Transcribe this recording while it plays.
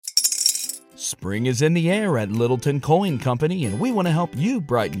Spring is in the air at Littleton Coin Company, and we want to help you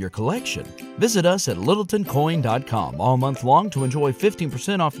brighten your collection. Visit us at littletoncoin.com all month long to enjoy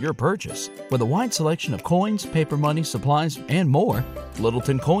 15% off your purchase. With a wide selection of coins, paper money, supplies, and more,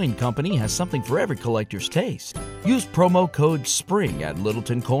 Littleton Coin Company has something for every collector's taste. Use promo code SPRING at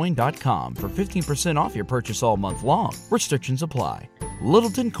littletoncoin.com for 15% off your purchase all month long. Restrictions apply.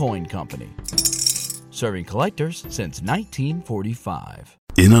 Littleton Coin Company. Serving collectors since 1945.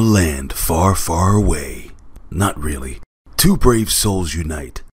 In a land far, far away. Not really. Two brave souls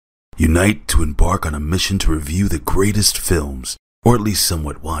unite. Unite to embark on a mission to review the greatest films, or at least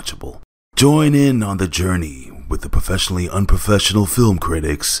somewhat watchable. Join in on the journey with the professionally unprofessional film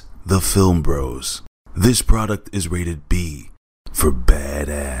critics, the Film Bros. This product is rated B for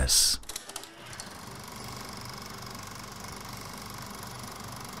badass.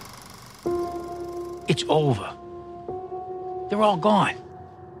 It's over. They're all gone.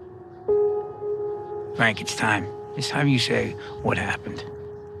 Frank, it's time. It's time you say what happened.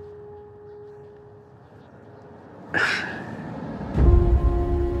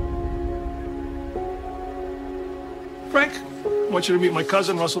 Frank, I want you to meet my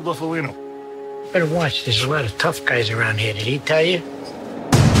cousin, Russell Buffalino. Better watch. There's a lot of tough guys around here. Did he tell you?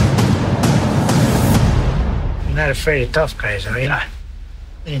 You're not afraid of tough guys, are you? I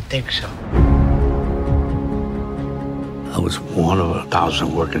didn't think so. I was one of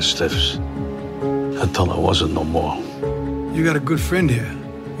 1,000 working stiffs until I wasn't no more. You got a good friend here.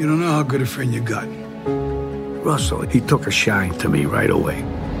 You don't know how good a friend you got. Russell, he took a shine to me right away.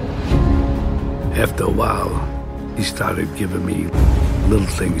 After a while, he started giving me little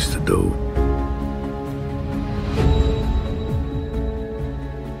things to do.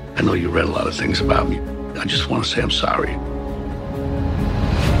 I know you read a lot of things about me. I just want to say I'm sorry.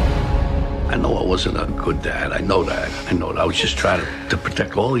 I know I wasn't a good dad. I know that. I was just trying to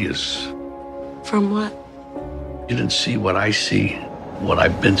protect all of you. From what? You didn't see what I see, what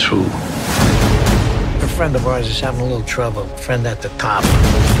I've been through. A friend of ours is having a little trouble. Friend at the top.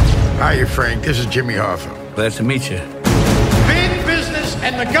 Hiya, Frank. This is Jimmy Hoffa. Glad to meet you. Big business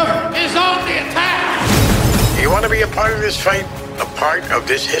and the government is on the attack. You want to be a part of this fight? A part of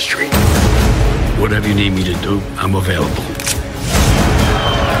this history? Whatever you need me to do, I'm available.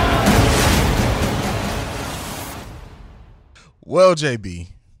 Well, JB,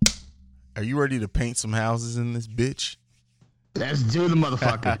 are you ready to paint some houses in this bitch? Let's do the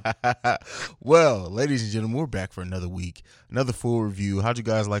motherfucker. Well, ladies and gentlemen, we're back for another week, another full review. How'd you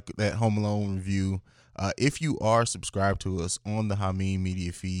guys like that Home Alone review? If you are subscribed to us on the Hameen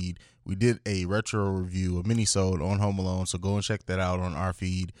Media feed, we did a retro review, a mini-sode on Home Alone, so go and check that out on our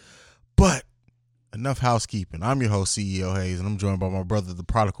feed. But enough housekeeping. I'm your host, CEO Hayes, and I'm joined by my brother, the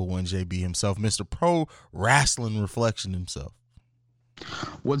prodigal one, JB himself, Mr. Pro Wrestling Reflection himself.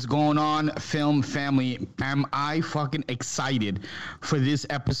 What's going on, film family? Am I fucking excited for this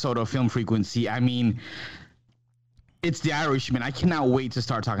episode of Film Frequency? I mean, it's The Irishman. I cannot wait to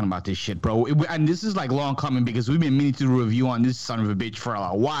start talking about this shit, bro. And this is like long coming because we've been meaning to do a review on this son of a bitch for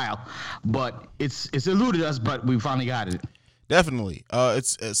a while, but it's eluded us, but we finally got it. Definitely.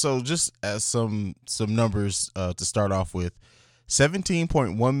 It's so just as some numbers to start off with,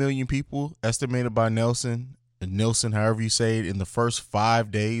 17.1 million people estimated by Nielsen, however you say it, in the first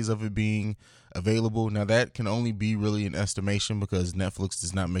 5 days of it being available. Now that can only be really an estimation because Netflix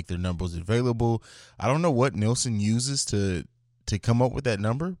does not make their numbers available. I don't know what Nielsen uses to come up with that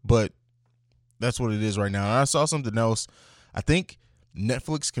number, but that's what it is right now. And I saw something else. I think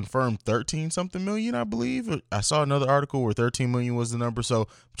Netflix confirmed 13 something million, I believe. I saw another article where 13 million was the number. So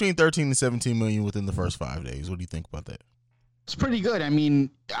between 13 and 17 million within the first 5 days. What do you think about that? It's pretty good. I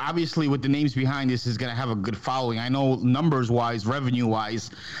mean, obviously, with the names behind this, is going to have a good following. I know numbers-wise, revenue-wise,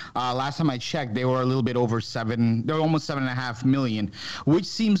 last time I checked, they were a little bit over they're almost 7.5 million, which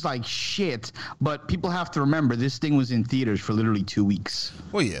seems like shit. But people have to remember, this thing was in theaters for literally 2 weeks.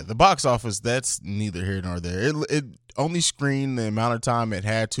 Well, yeah, the box office, that's neither here nor there. It only screened the amount of time it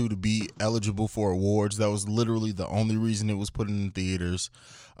had to be eligible for awards. That was literally the only reason it was put in theaters.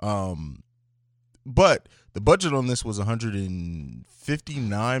 But the budget on this was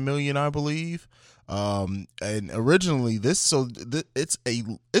 159 million, I believe. And originally it's the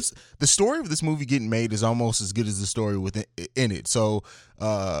story of this movie getting made is almost as good as the story in it. So,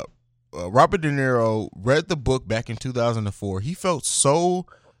 Robert De Niro read the book back in 2004. He felt so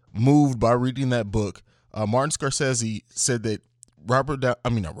moved by reading that book. Martin Scorsese said that Robert De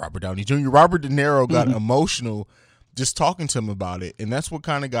Niro got emotional just talking to him about it, and that's what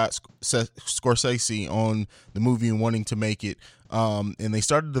kind of got Scorsese on the movie and wanting to make it. And they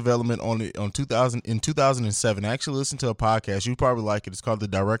started development on it in 2007. I actually listened to a podcast. You probably like it. It's called The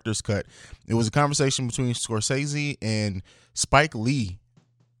Director's Cut. It was a conversation between Scorsese and Spike Lee.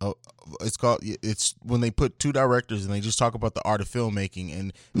 It's when they put two directors and they just talk about the art of filmmaking,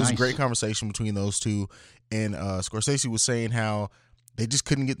 and it was a great conversation between those two. And Scorsese was saying how they just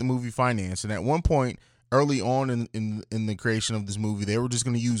couldn't get the movie financed, and at one point early on in the creation of this movie, they were just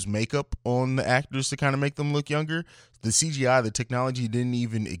going to use makeup on the actors to kind of make them look younger. The CGI, the technology didn't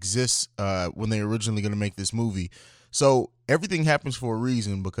even exist when they were originally going to make this movie. So everything happens for a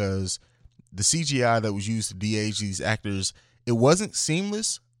reason, because the CGI that was used to de-age these actors, it wasn't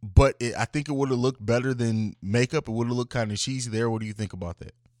seamless, but I think it would have looked better than makeup. It would have looked kind of cheesy there. What do you think about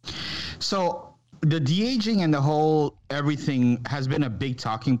that? So the de-aging and the whole everything has been a big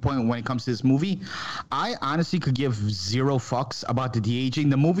talking point when it comes to this movie. I honestly could give zero fucks about the de-aging.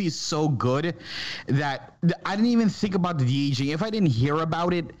 The movie is so good that I didn't even think about the de-aging. If I didn't hear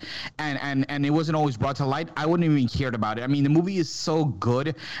about it and it wasn't always brought to light, I wouldn't even cared about it. I mean, the movie is so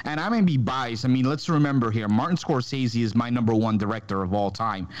good, and I may be biased. I mean, let's remember here, Martin Scorsese is my number one director of all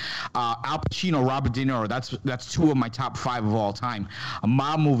time. Al Pacino, Robert De Niro, that's two of my top five of all time.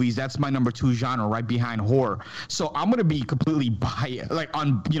 Mob movies, that's my number two genre, right behind horror. So I'm gonna be completely biased,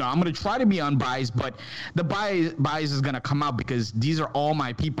 I'm gonna try to be unbiased, but the bias is gonna come out because these are all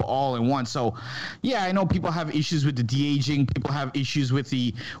my people all in one. So yeah, I know people have issues with the de-aging, people have issues with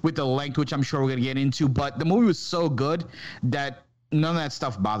the length, which I'm sure we're gonna get into, but the movie was so good that none of that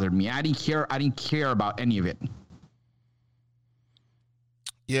stuff bothered me. I didn't care about any of it.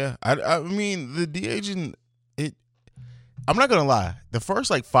 Yeah, I mean, the de-aging, I'm not gonna lie, the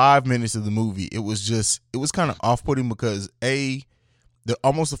first 5 minutes of the movie, it was kind of off-putting, because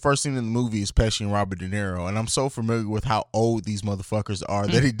almost the first scene in the movie is Pesci and Robert De Niro, and I'm so familiar with how old these motherfuckers are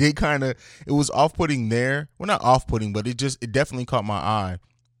that it was off-putting there. Well, not off-putting, but it definitely caught my eye.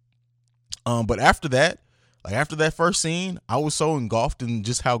 But after that first scene, I was so engulfed in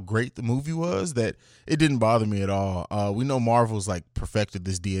just how great the movie was that it didn't bother me at all. We know Marvel's perfected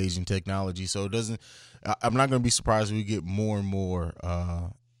this de-aging technology, so I'm not going to be surprised if we get more and more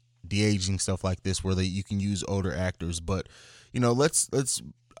de-aging stuff like this where you can use older actors. But I know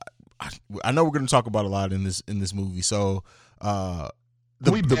we're going to talk about a lot in this movie. So the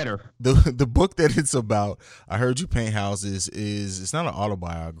book that it's about, I Heard You Paint Houses, it's not an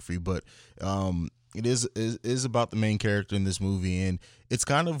autobiography, but it is about the main character in this movie, and it's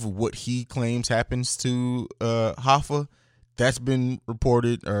kind of what he claims happens to Hoffa. That's been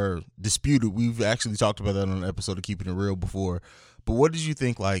reported or disputed. We've actually talked about that on an episode of Keeping It Real before. But what did you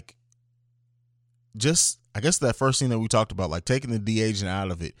think, I guess that first scene that we talked about, taking the de-aging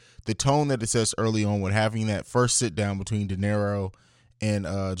out of it, the tone that it sets early on with having that first sit down between De Niro and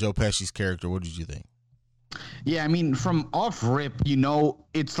Joe Pesci's character, what did you think? Yeah, I mean, from off rip,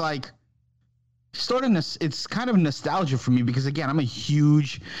 it's it's kind of nostalgia for me, because again, I'm a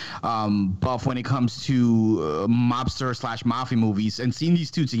huge buff when it comes to mobster / mafia movies, and seeing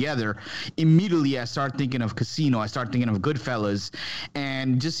these two together, immediately I start thinking of Casino, I start thinking of Goodfellas,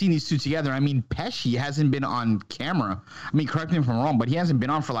 and just seeing these two together. I mean, Pesci hasn't been on camera, I mean, correct me if I'm wrong, but he hasn't been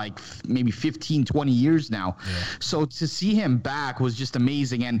on for maybe 15, 20 years now. Yeah. So to see him back was just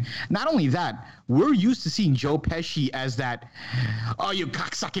amazing. And not only that, we're used to seeing Joe Pesci as that, oh, you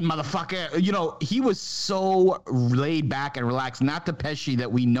cocksucking motherfucker, he was so laid back and relaxed, not the Pesci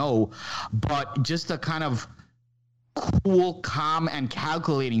that we know, but just a kind of cool, calm, and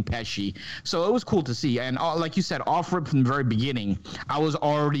calculating Pesci. So it was cool to see. And like you said, off rip from the very beginning, I was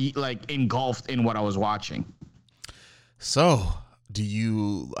already engulfed in what I was watching. So do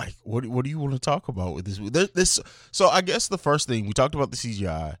you what do you want to talk about with this? So I guess the first thing, we talked about the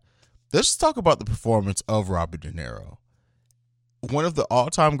CGI. Let's talk about the performance of Robert De Niro. One of the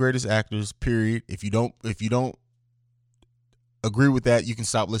all-time greatest actors, period. If you don't agree with that, you can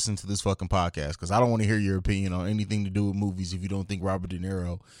stop listening to this fucking podcast, because I don't want to hear your opinion on anything to do with movies if you don't think Robert De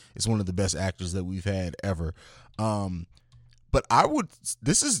Niro is one of the best actors that we've had ever. But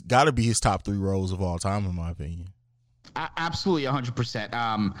this has got to be his top 3 roles of all time, in my opinion. Absolutely,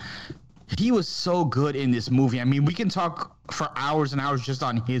 100%. He was so good in this movie. I mean, we can talk for hours and hours just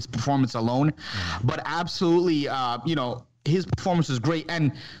on his performance alone, but absolutely, his performance was great.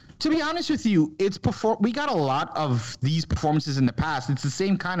 And to be honest with you, we got a lot of these performances in the past. It's the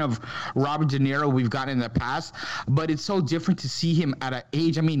same kind of Robert De Niro we've gotten in the past, but it's so different to see him at an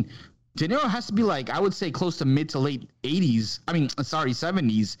age. I mean, De Niro has to be I would say close to mid to late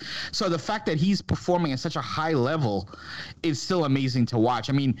 70s. So the fact that he's performing at such a high level is still amazing to watch.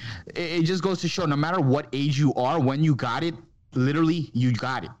 I mean, it just goes to show, no matter what age you are, when you got it, literally you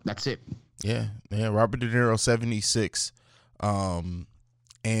got it. That's it. Yeah. Robert De Niro, 76.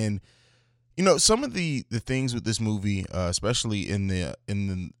 And you know, some of the things with this movie, especially in the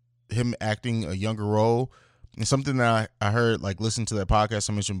him acting a younger role, and something that I heard, like, listen to that podcast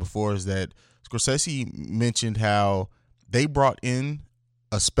I mentioned before, is that Scorsese mentioned how they brought in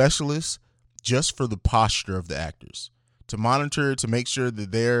a specialist just for the posture of the actors, to monitor, to make sure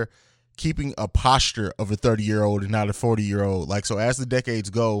that they're keeping a posture of a 30-year-old and not a 40-year-old. Like, so as the decades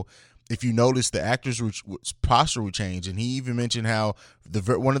go, if you notice, the actors' posture would change. And he even mentioned how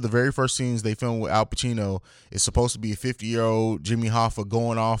one of the very first scenes they filmed with Al Pacino is supposed to be a 50-year-old Jimmy Hoffa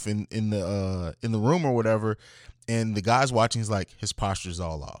going off in the room or whatever, and the guy's watching. He's like, his posture's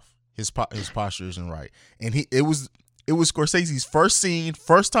all off. His posture isn't right. And it was Scorsese's first scene,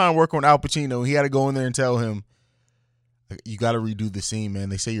 first time working on Al Pacino. He had to go in there and tell him, you got to redo the scene, man.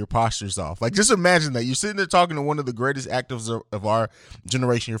 They say your posture's off. Like, just imagine that. You're sitting there talking to one of the greatest actors of our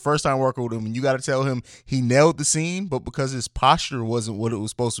generation, your first time working with him, and you got to tell him he nailed the scene, but because his posture wasn't what it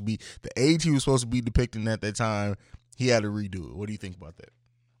was supposed to be, the age he was supposed to be depicting at that time, he had to redo it. What do you think about that?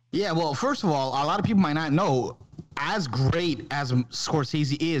 Yeah, well, first of all, a lot of people might not know, as great as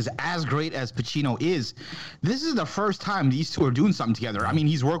Scorsese is, as great as Pacino is, this is the first time these two are doing something together. I mean,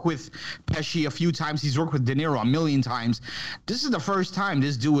 he's worked with Pesci a few times. He's worked with De Niro a million times. This is the first time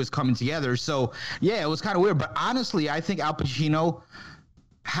this duo is coming together. So, yeah, it was kind of weird. But honestly, I think Al Pacino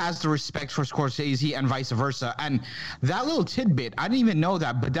has the respect for Scorsese and vice versa. And that little tidbit, I didn't even know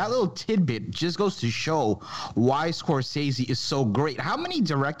that, but that little tidbit just goes to show why Scorsese is so great. How many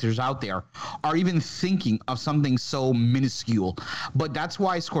directors out there are even thinking of something so minuscule? But that's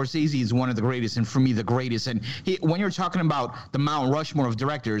why Scorsese is one of the greatest, and for me, the greatest. And when you're talking about the Mount Rushmore of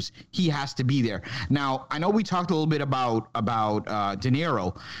directors, he has to be there. Now, I know we talked a little bit about De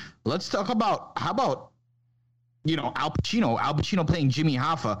Niro. Let's talk about, how about, you know, Al Pacino playing Jimmy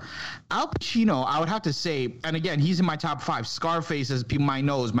Hoffa. Al Pacino, I would have to say, and again, he's in my top 5. Scarface, as people might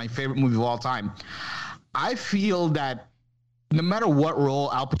know, is my favorite movie of all time. I feel that no matter what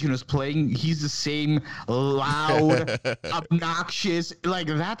role Al Pacino's playing, he's the same loud, obnoxious, like,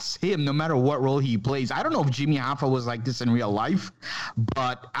 that's him no matter what role he plays. I don't know if Jimmy Hoffa was like this in real life,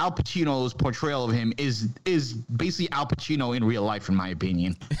 but Al Pacino's portrayal of him is basically Al Pacino in real life, in my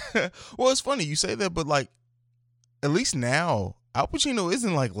opinion. Well, it's funny you say that, but, like, at least now, Al Pacino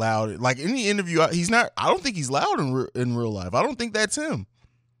isn't, like, loud. Like, in the interview, he's not. I don't think he's loud in real life. I don't think that's him.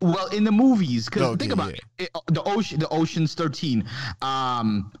 Well, in the movies, because think about it, the Ocean's 13,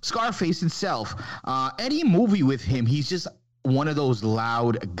 Scarface itself, any movie with him, he's just one of those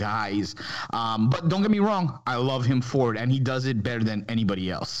loud guys. But don't get me wrong, I love him for it, and he does it better than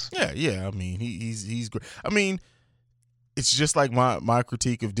anybody else. Yeah. I mean, he's great. I mean, it's just like my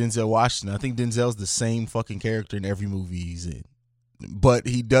critique of Denzel Washington. I think Denzel's the same fucking character in every movie he's in, but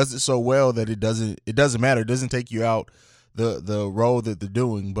he does it so well that it doesn't matter. It doesn't take you out the role that they're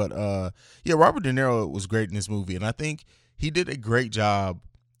doing. But yeah, Robert De Niro was great in this movie, and I think he did a great job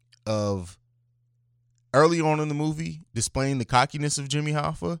of early on in the movie displaying the cockiness of Jimmy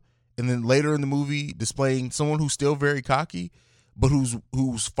Hoffa, and then later in the movie displaying someone who's still very cocky, but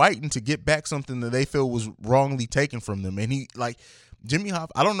who's fighting to get back something that they feel was wrongly taken from them. And he, like, Jimmy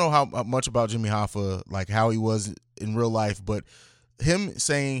Hoffa, I don't know how much about Jimmy Hoffa, like how he was in real life, but him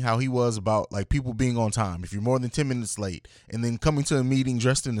saying how he was about, like, people being on time, if you're more than 10 minutes late, and then coming to a meeting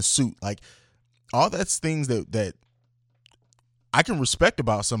dressed in a suit, like, all that's things that I can respect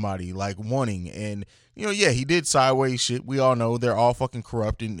about somebody, like, wanting. And, you know, yeah, he did sideways shit. We all know they're all fucking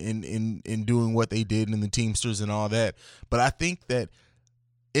corrupt in doing what they did, and the Teamsters and all that. But I think that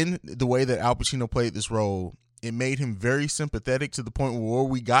in the way that Al Pacino played this role, it made him very sympathetic to the point where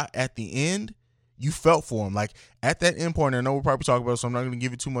we got at the end, you felt for him. Like, at that end point, I know we'll probably talk about it, so I'm not going to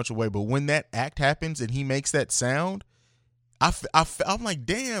give it too much away, but when that act happens and he makes that sound, I'm like,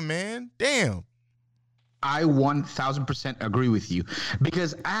 damn, man, damn. I 1000% agree with you,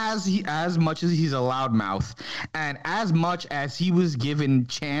 because as much as he's a loudmouth, and as much as he was given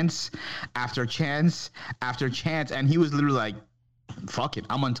chance after chance after chance, and he was literally like, fuck it,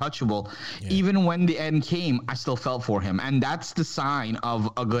 I'm untouchable. Yeah. Even when the end came, I still felt for him, and that's the sign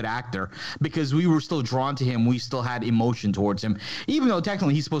of a good actor, because we were still drawn to him. We still had emotion towards him, even though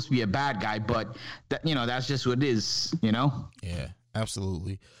technically he's supposed to be a bad guy, but that, you know, that's just what it is, you know? Yeah,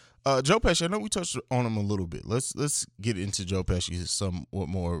 absolutely. Joe Pesci, I know we touched on him a little bit. Let's get into Joe Pesci somewhat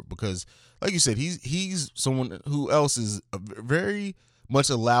more, because, like you said, he's someone who else is very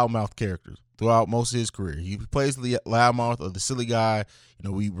much a loudmouth character throughout most of his career. He plays the loudmouth or the silly guy. You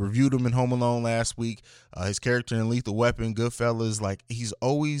know, we reviewed him in Home Alone last week. His character in Lethal Weapon, Goodfellas, like, he's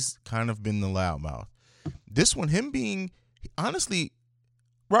always kind of been the loudmouth. This one, him being honestly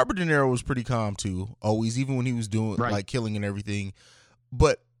Robert De Niro was pretty calm too, always, even when he was doing like killing and everything.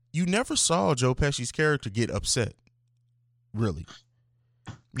 But you never saw Joe Pesci's character get upset. Really,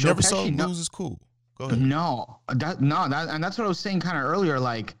 you never saw him lose his cool. Go ahead. And that's what I was saying kind of earlier.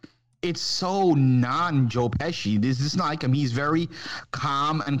 Like, it's so non-Joe Pesci. This is not like him. He's very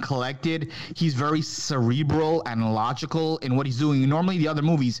calm and collected. He's very cerebral and logical in what he's doing. Normally, the other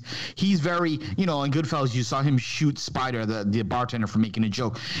movies, he's very, in Goodfellas, you saw him shoot Spider, the bartender, for making a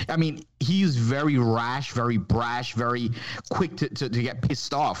joke. I mean, he's very rash, very brash, very quick to get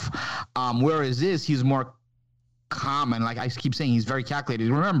pissed off. Whereas he's more calm, and like I keep saying, he's very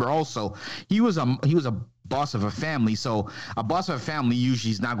calculated. Remember, also, he was a boss of a family, so a boss of a family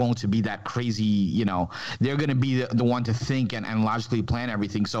usually is not going to be that crazy. They're going to be the one to think and logically plan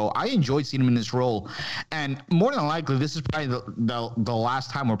everything. So I enjoyed seeing him in this role, and more than likely, this is probably the last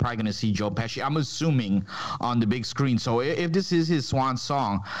time we're probably going to see Joe Pesci, I'm assuming, on the big screen. So if this is his swan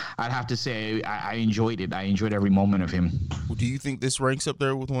song, I'd have to say I enjoyed it. I enjoyed every moment of him. Well, do you think this ranks up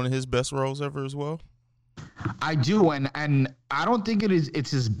there with one of his best roles ever as well? I do, and I don't think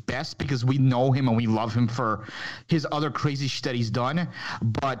it's his best, because we know him and we love him for his other crazy shit that he's done,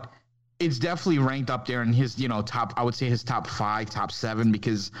 but it's definitely ranked up there in his, top, I would say his top 5, top 7,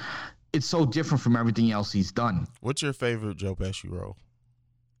 because it's so different from everything else he's done. What's your favorite Joe Pesci role?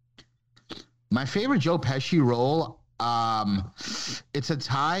 My favorite Joe Pesci role, it's a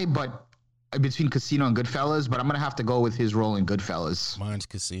tie, but between Casino and Goodfellas, but I'm going to have to go with his role in Goodfellas. Mine's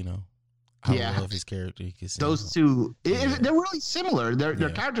Casino. I love his character. Those two, they're really similar.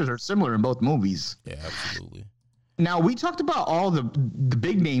 Their characters are similar in both movies. Yeah, absolutely. Now, we talked about all the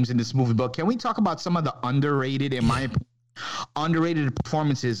big names in this movie, but can we talk about some of the underrated, in my opinion, underrated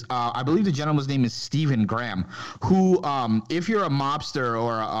performances? I believe the gentleman's name is Stephen Graham, who, if you're a mobster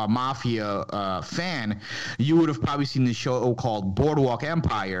or a mafia fan, you would have probably seen the show called Boardwalk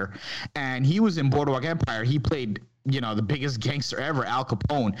Empire, and he was in Boardwalk Empire. He played the biggest gangster ever, Al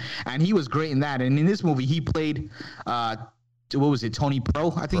Capone, and he was great in that. And in this movie, he played, what was it, Tony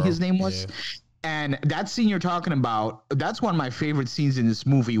Pro, I think his name was. Yeah. And that scene you're talking about, that's one of my favorite scenes in this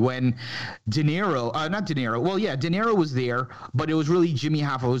movie, when De Niro was there, but it was really Jimmy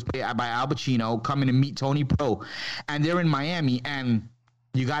Hoffa, who was played by Al Pacino, coming to meet Tony Pro. And they're in Miami, and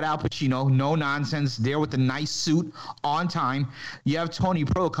you got Al Pacino, no nonsense, there with a nice suit, on time. You have Tony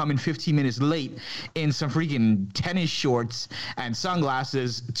Pro coming 15 minutes late in some freaking tennis shorts and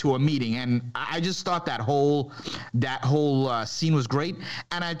sunglasses to a meeting. And I just thought that whole scene was great.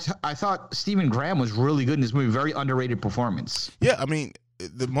 And I thought Stephen Graham was really good in this movie. Very underrated performance. Yeah, I mean,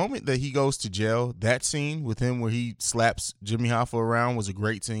 the moment that he goes to jail, that scene with him where he slaps Jimmy Hoffa around was a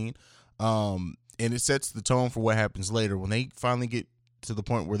great scene. And it sets the tone for what happens later when they finally get to the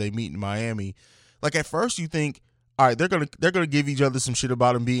point where they meet in Miami. Like, at first you think, all right, they're gonna give each other some shit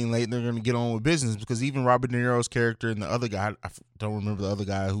about him being late, and they're gonna get on with business, because even Robert De Niro's character and the other guy, I don't remember the other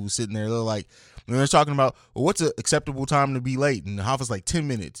guy who was sitting there, they're like, when they're talking about, well, what's an acceptable time to be late, and Hoffa's like 10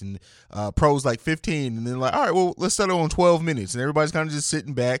 minutes, and Pro's like 15, and then like, all right, well, let's settle on 12 minutes, and everybody's kind of just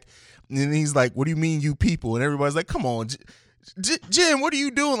sitting back, and then he's like, what do you mean, you people? And everybody's like, come on, Jim, what are you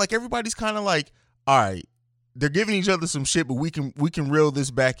doing? Like, everybody's kind of like, all right, they're giving each other some shit, but we can reel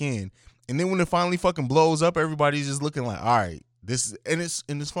this back in. And then when it finally fucking blows up, everybody's just looking like, all right,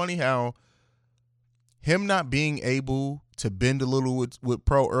 it's funny how him not being able to bend a little with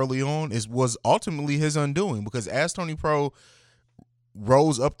Pro early on was ultimately his undoing, because as Tony Pro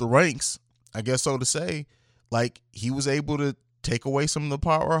rose up the ranks, I guess so to say, like, he was able to take away some of the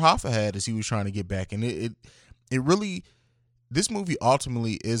power Hoffa had as he was trying to get back. And it really, this movie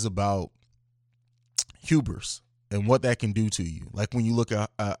ultimately is about hubris and what that can do to you. Like, when you look at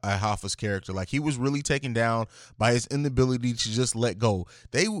Hoffa's character, like, he was really taken down by his inability to just let go.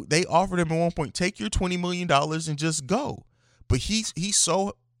 They offered him at one point, take your $20 million and just go. But he's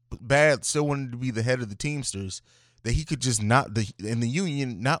so bad, still wanted to be the head of the Teamsters, that he could just not, in the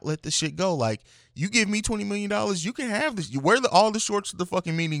union, not let the shit go. Like, you give me $20 million, you can have this. You wear all the shorts to the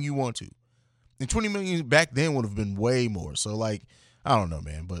fucking meeting you want to. And $20 million back then would have been way more. So, like, I don't know,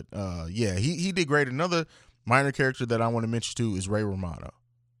 man. But, yeah, he did great. Another minor character that I want to mention too is Ray Romano.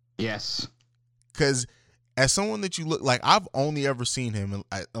 Yes. Because as someone that you look like, I've only ever seen him,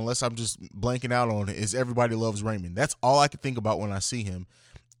 unless I'm just blanking out on it, is Everybody Loves Raymond. That's all I could think about when I see him.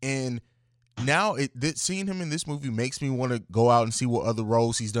 And now seeing him in this movie makes me want to go out and see what other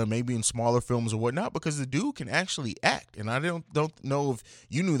roles he's done, maybe in smaller films or whatnot, because the dude can actually act. And I don't know if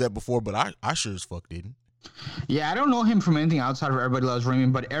you knew that before, but I sure as fuck didn't. Yeah, I don't know him from anything outside of Everybody Loves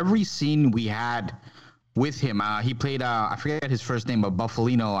Raymond, but every scene we had with him. He played, I forget his first name, but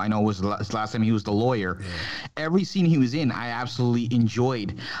Buffalino, I know was his last time. He was the lawyer. Yeah. Every scene he was in, I absolutely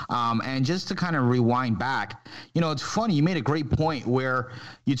enjoyed. And just to kind of rewind back, it's funny. You made a great point where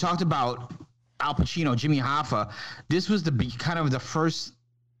you talked about Al Pacino, Jimmy Hoffa. This was kind of the first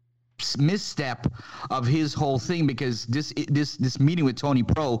misstep of his whole thing, because this meeting with Tony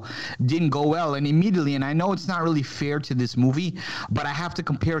Pro didn't go well, and immediately, and I know it's not really fair to this movie, but I have to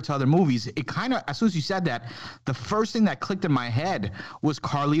compare it to other movies. It kind of, as soon as you said that, the first thing that clicked in my head was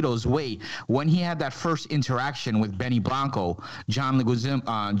Carlito's Way, when he had that first interaction with Benny Blanco, John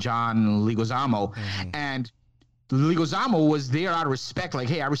Leguizamo, and Leguizamo was there out of respect, like,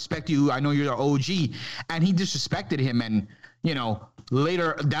 hey, I respect you, I know you're the OG, and he disrespected him, and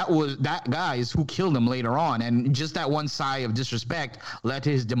later, that guy is who killed him later on, and just that one sigh of disrespect led to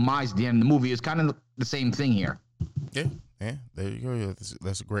his demise at the end of the movie. It's kind of the same thing here. Yeah, there you go. Yeah,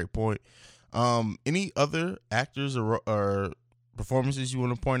 that's a great point. Any other actors or performances you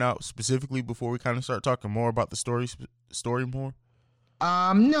want to point out specifically before we kind of start talking more about the story more?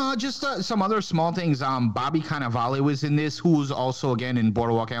 No, just some other small things. Bobby Cannavale was in this, who's also, again, in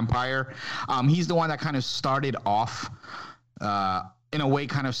Boardwalk Empire. He's the one that kind of started off in a way,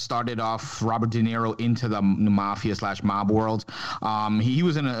 kind of started off Robert De Niro into the mafia / mob world. He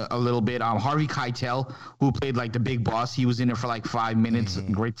was in a little bit. Harvey Keitel, who played like the big boss, he was in it for like 5 minutes.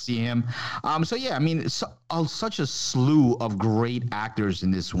 Mm-hmm. Great to see him. So yeah, I mean, such a slew of great actors in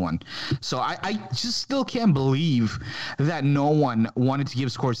this one. So I just still can't believe that no one wanted to give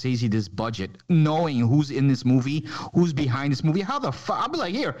Scorsese this budget, knowing who's in this movie, who's behind this movie. How the fuck? I'll be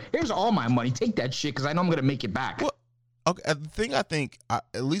like, here's all my money. Take that shit, because I know I'm gonna make it back. Well, okay, the thing I think,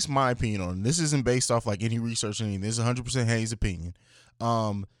 at least my opinion on this, isn't based off like any research or anything. This is 100% Hayes' opinion.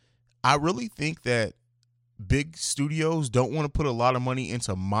 I really think that big studios don't want to put a lot of money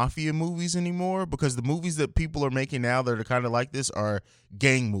into mafia movies anymore, because the movies that people are making now that are kind of like this are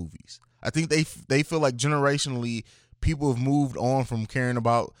gang movies. I think they feel like generationally people have moved on from caring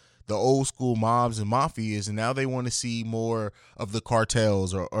about the old school mobs and mafias, and now they want to see more of the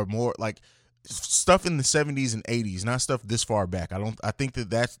cartels or more like stuff in the 70s and 80s, not stuff this far back. I think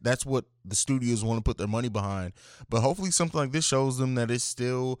that's what the studios want to put their money behind. But hopefully something like this shows them that it's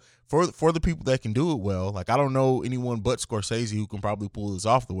still for the people that can do it well. Like, I don't know anyone but Scorsese who can probably pull this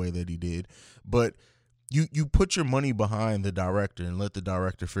off the way that he did. But you put your money behind the director and let the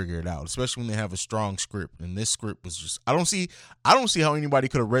director figure it out, especially when they have a strong script. And this script was just, I don't see how anybody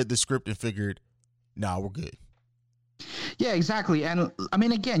could have read the script and figured, nah, we're good. Yeah, exactly. And I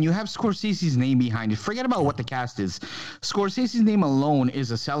mean, again, you have Scorsese's name behind it. Forget about what the cast is. Scorsese's name alone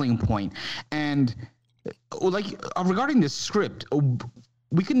is a selling point. And like, regarding this script,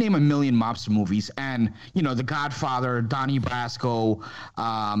 we could name a million mobster movies, and The Godfather, Donnie Brasco,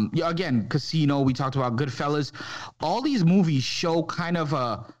 again, Casino. We talked about Goodfellas. All these movies show kind of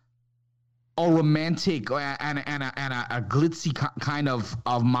a romantic and a glitzy kind of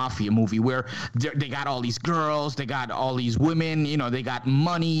mafia movie where they got all these girls, they got all these women, they got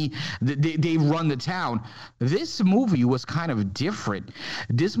money, they run the town. This movie was kind of different.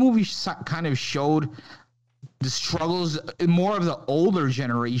 This movie kind of showed the struggles more of the older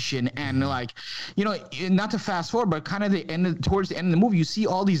generation, and like, not to fast forward, but kind of towards the end of the movie, you see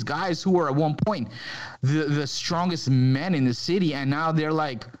all these guys who were at one point the strongest men in the city, and now they're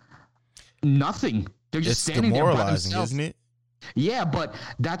like nothing. They're just standing there by themselves. Isn't it? Yeah, but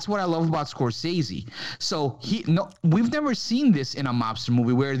that's what I love about Scorsese. So we've never seen this in a mobster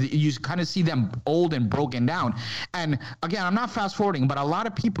movie where you kind of see them old and broken down. And again, I'm not fast forwarding, but a lot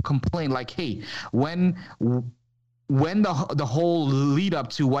of people complain like, hey, when the whole lead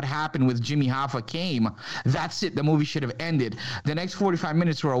up to what happened with Jimmy Hoffa came, that's it. The movie should have ended. The next 45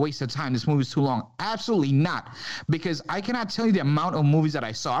 minutes were a waste of time. This movie is too long. Absolutely not. Because I cannot tell you the amount of movies that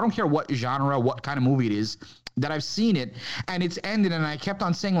I saw. I don't care what genre, what kind of movie it is, that I've seen it, and it's ended, and I kept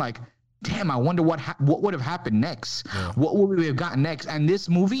on saying like, damn, I wonder what would have happened next. Yeah. What would we have gotten next? And this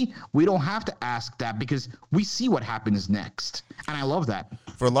movie, we don't have to ask that because we see what happens next. And I love that.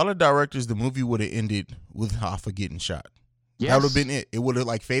 For a lot of directors, the movie would have ended with Hoffa getting shot. Yes. That would have been it. It would have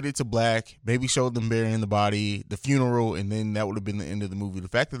like faded to black, maybe showed them burying the body, the funeral, and then that would have been the end of the movie. The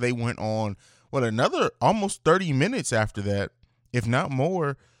fact that they went on, another almost 30 minutes after that, if not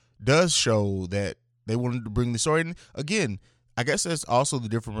more, does show that they wanted to bring the story. And again, I guess that's also the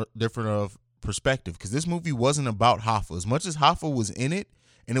different of perspective, because this movie wasn't about Hoffa. As much as Hoffa was in it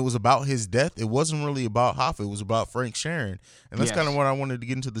and it was about his death, it wasn't really about Hoffa. It was about Frank Sharon. And that's kind of what I wanted to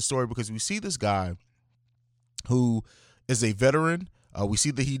get into the story, because we see this guy who is a veteran. We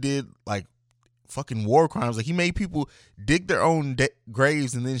see that he did like fucking war crimes. Like, he made people dig their own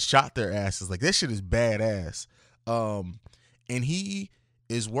graves and then shot their asses. Like, that shit is badass. And he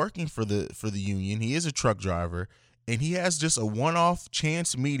is working for the union. He is a truck driver, and he has just a one-off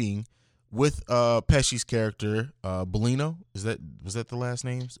chance meeting with Pesci's character, Bellino. Was that the last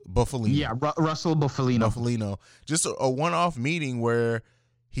names? Buffalino. Yeah, Russell Buffalino. Buffalino. Just a one-off meeting where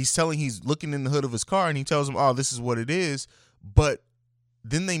he's looking in the hood of his car, and he tells him, "Oh, this is what it is." But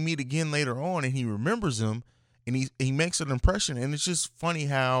then they meet again later on, and he remembers him, and he makes an impression. And it's just funny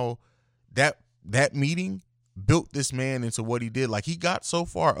how that meeting built this man into what he did. Like, he got so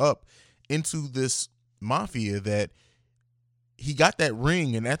far up into this mafia that he got that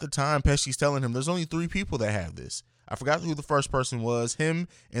ring, and at the time, Pesci's telling him there's only 3 people that have this. I forgot who the first person was, him,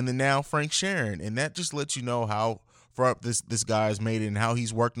 and then now Frank Sharon, and that just lets you know how far up this guy's made it and how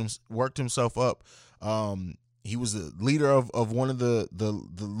he's worked himself up. He was the leader of one of the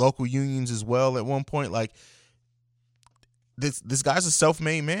local unions as well at one point. Like, this guy's a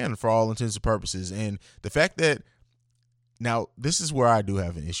self-made man for all intents and purposes, and the fact that now this is where I do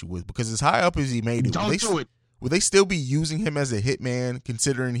have an issue with, because as high up as he made it, would they still be using him as a hitman,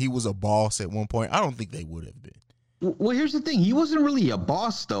 considering he was a boss at one point? I don't think they would have been. Well, here's the thing: he wasn't really a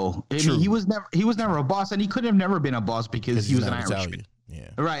boss, though. I mean, he was never a boss, and he could have never been a boss because he was an Irishman.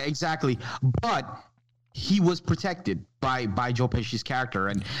 Yeah, right, exactly. But he was protected by Joe Pesci's character,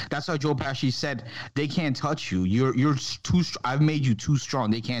 and that's why Joe Pesci said, "They can't touch you. You're too. I've made you too strong.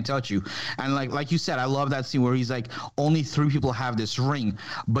 They can't touch you." And like you said, I love that scene where he's like, "Only 3 people have this ring,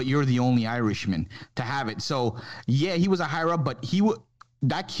 but you're the only Irishman to have it." So yeah, he was a higher up, but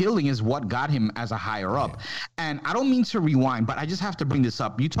that killing is what got him as a higher up. Yeah. And I don't mean to rewind, but I just have to bring this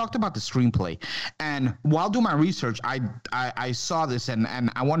up. You talked about the screenplay, and while doing my research, I saw this and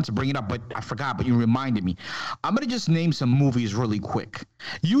I wanted to bring it up, but I forgot, but you reminded me. I'm going to just name some movies really quick.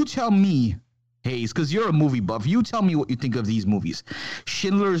 You tell me, Hayes, because you're a movie buff, you tell me what you think of these movies.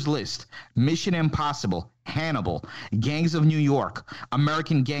 Schindler's List, Mission Impossible, Hannibal, Gangs of New York,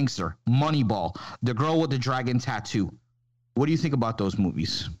 American Gangster, Moneyball, The Girl with the Dragon Tattoo. What do you think about those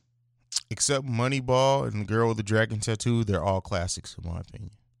movies? Except Moneyball and The Girl with the Dragon Tattoo, they're all classics in my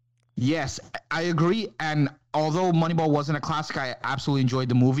opinion. Yes, I agree. And although Moneyball wasn't a classic, I absolutely enjoyed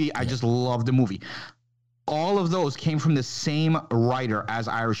the movie. Yeah. I just loved the movie. All of those came from the same writer as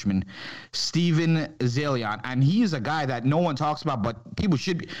Irishman, Steven Zalian. And he is a guy that no one talks about, but people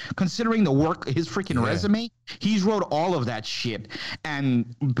should be. Considering the work, his freaking resume, he's wrote all of that shit.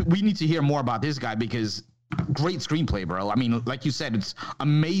 And we need to hear more about this guy because great screenplay, bro. I mean, like you said, it's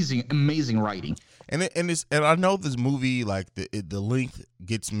amazing writing. And I know this movie, like the length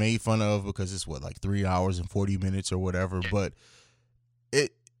gets made fun of because it's like 3 hours and 40 minutes or whatever. But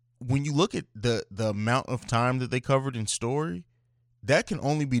when you look at the amount of time that they covered in story, that can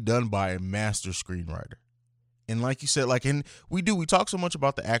only be done by a master screenwriter. And like you said, and we talk so much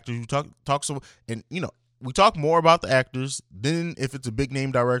about the actors. We talk so, and we talk more about the actors. Then if it's a big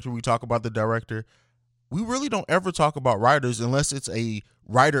name director, we talk about the director. We really don't ever talk about writers unless it's a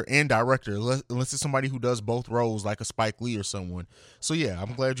writer and director, unless it's somebody who does both roles, like a Spike Lee or someone. So yeah,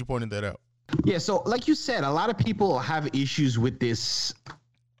 I'm glad you pointed that out. Yeah, so like you said, a lot of people have issues with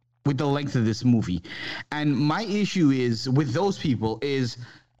the length of this movie. And my issue is with those people is,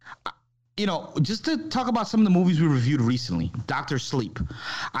 just to talk about some of the movies we reviewed recently, Dr. Sleep.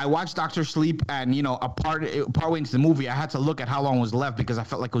 I watched Dr. Sleep, and partway into the movie, I had to look at how long was left because I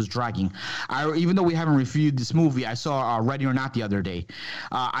felt like it was dragging. Even though we haven't reviewed this movie, I saw Ready or Not the other day.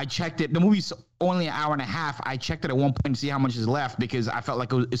 I checked it. The movie's only an hour and a half. I checked it at one point to see how much is left because I felt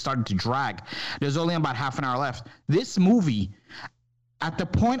like it started to drag. There's only about half an hour left. This movie, at the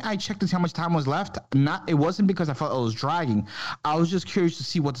point I checked to see how much time was left, it wasn't because I felt it was dragging. I was just curious to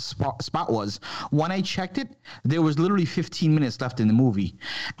see what the spot was. When I checked it, there was literally 15 minutes left in the movie.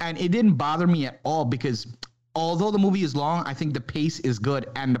 And it didn't bother me at all because although the movie is long, I think the pace is good.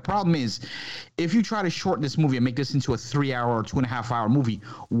 And the problem is, if you try to shorten this movie and make this into a 3-hour or 2.5-hour movie,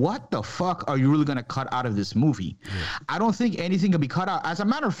 what the fuck are you really going to cut out of this movie? Yeah. I don't think anything can be cut out. As a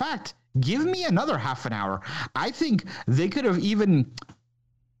matter of fact, give me another half an hour. I think they could have even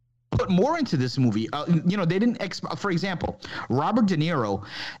put more into this movie. They didn't, for example, Robert De Niro,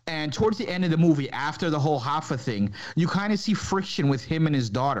 and towards the end of the movie, after the whole Hoffa thing, you kind of see friction with him and his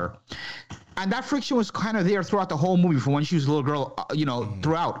daughter. And that friction was kind of there throughout the whole movie from when she was a little girl,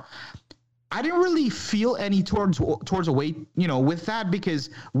 throughout. I didn't really feel any towards a weight, with that because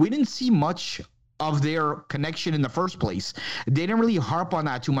we didn't see much of their connection in the first place. They didn't really harp on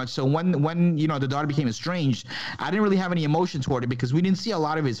that too much. So when you know, the daughter became estranged, I didn't really have any emotion toward it because we didn't see a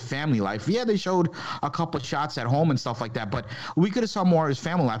lot of his family life. Yeah, they showed a couple of shots at home and stuff like that, but we could have saw more of his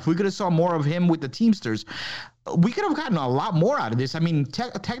family life. We could have saw more of him with the Teamsters. We could have gotten a lot more out of this. I mean,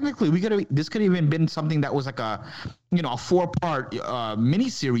 technically, this could have even been something that was like a 4-part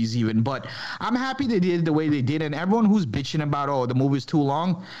miniseries even. But I'm happy they did it the way they did. And everyone who's bitching about, oh, the movie's too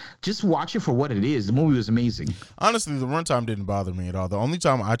long, just watch it for what it is. The movie was amazing. Honestly, the runtime didn't bother me at all. The only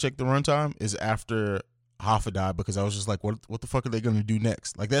time I checked the runtime is after Hoffa died, because I was just like, what the fuck are they going to do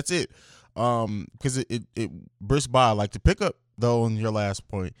next? Like, that's it. Because it brisked by. Like, to pick up, though, on your last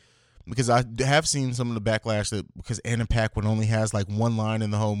point, because I have seen some of the backlash that because Anna Paquin only has like one line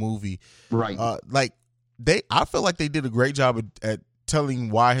in the whole movie. Right. I feel like they did a great job at telling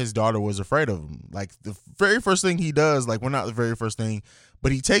why his daughter was afraid of him. Like, the very first thing he does, like, well, not the very first thing,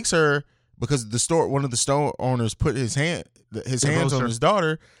 but he takes her because one of the store owners put his hands on his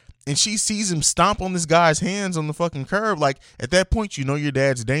daughter, and she sees him stomp on this guy's hands on the fucking curb. Like, at that point, you know your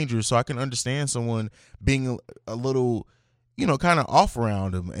dad's dangerous, so I can understand someone being a little, kind of off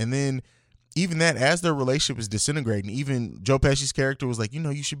around him. And then even that, as their relationship is disintegrating, even Joe Pesci's character was like,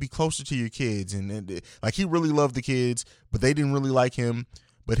 you should be closer to your kids. And like, he really loved the kids, but they didn't really like him.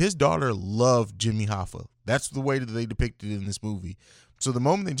 But his daughter loved Jimmy Hoffa. That's the way that they depicted it in this movie. So the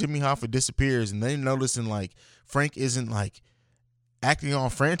moment that Jimmy Hoffa disappears and they noticing like Frank isn't like acting all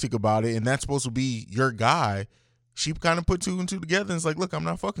frantic about it, and that's supposed to be your guy, she kind of put two and two together and it's like, look, I'm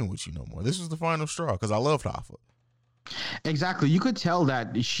not fucking with you no more. This was the final straw because I loved Hoffa. Exactly. You could tell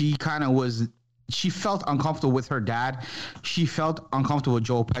that she felt uncomfortable with her dad. She felt uncomfortable with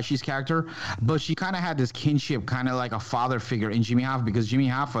Joe Pesci's character, but she kind of had this kinship, kind of like a father figure in Jimmy Hoffa, because Jimmy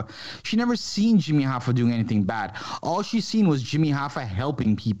Hoffa, she never seen Jimmy Hoffa doing anything bad. All she seen was Jimmy Hoffa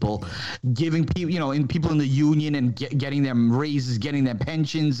helping people, giving people, people in the union and getting them raises, getting them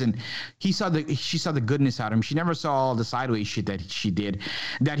pensions, and she saw the goodness out of him. She never saw all the sideways shit that he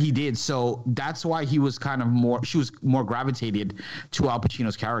did. So that's why she was more gravitated to Al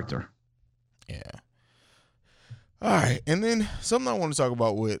Pacino's character. Yeah. All right. And then something I want to talk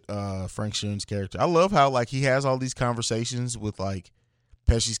about with Frank Sheeran's character. I love how like he has all these conversations with like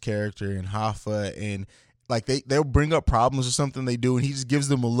Pesci's character and Hoffa, and like they'll bring up problems or something they do and he just gives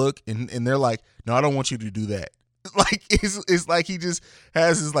them a look and they're like, no, I don't want you to do that. Like it's like he just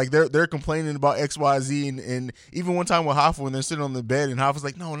has his like they're complaining about XYZ and even one time with Hoffa when they're sitting on the bed and Hoffa's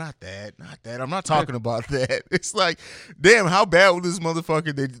like, no, not that, I'm not talking about that. It's like, damn, how bad was this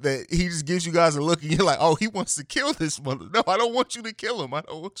motherfucker that he just gives you guys a look and you're like, oh, he wants to kill this mother. No, I don't want you to kill him.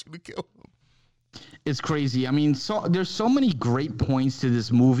 It's crazy. I mean, there's so many great points to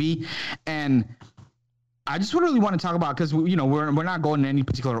this movie, and I just really want to talk about, because we're not going in any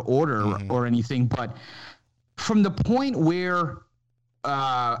particular order or anything, but from the point where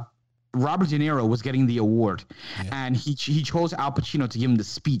Robert De Niro was getting the award, and he chose Al Pacino to give him the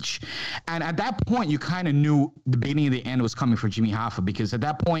speech, and at that point you kind of knew the beginning of the end was coming for Jimmy Hoffa, because at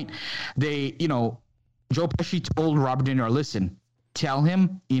that point Joe Pesci told Robert De Niro, listen, tell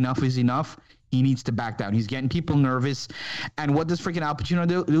him enough is enough. He needs to back down. He's getting people nervous. And what does freaking Al Pacino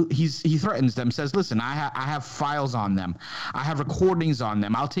do? He threatens them, says, listen, I have files on them. I have recordings on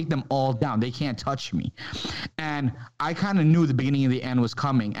them. I'll take them all down. They can't touch me. And I kind of knew the beginning of the end was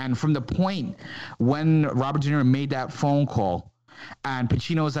coming. And from the point when Robert De Niro made that phone call and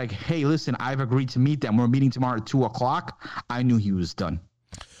Pacino was like, hey, listen, I've agreed to meet them. We're meeting tomorrow at 2:00. I knew he was done.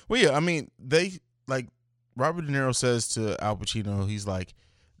 Well, yeah, I mean, Robert De Niro says to Al Pacino, he's like,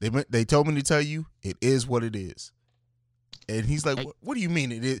 They told me to tell you it is what it is. And he's like, what do you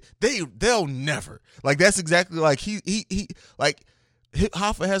mean it is? They'll never. Like, that's exactly like he like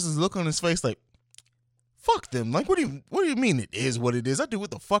Hoffa has this look on his face like, fuck them. Like, what do you mean it is what it is? I do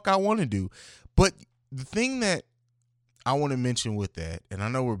what the fuck I want to do. But the thing that I want to mention with that, and I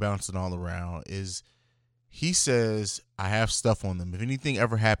know we're bouncing all around, is he says, I have stuff on them if anything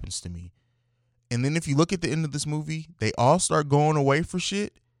ever happens to me. And then if you look at the end of this movie, they all start going away for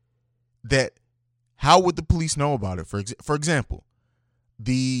shit. That how would the police know about it? For example,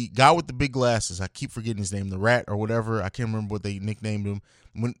 the guy with the big glasses, I keep forgetting his name, the rat or whatever. I can't remember what they nicknamed him.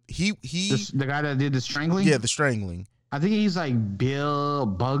 When the guy that did the strangling? Yeah, the strangling. I think he's like Bill,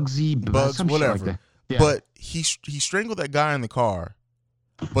 Bugs, whatever. Like yeah. But he strangled that guy in the car.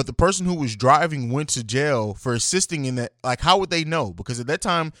 But the person who was driving went to jail for assisting in that. Like, how would they know? Because at that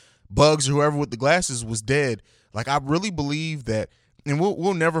time, Bugs or whoever with the glasses was dead. Like, I really believe that. And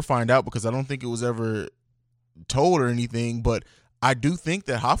we'll never find out because I don't think it was ever told or anything, but I do think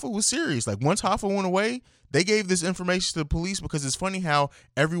that Hoffa was serious. Like, once Hoffa went away, they gave this information to the police, because it's funny how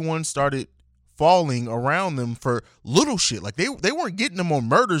everyone started falling around them for little shit. Like they weren't getting them on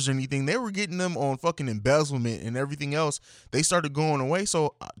murders or anything. They were getting them on fucking embezzlement and everything else. They started going away.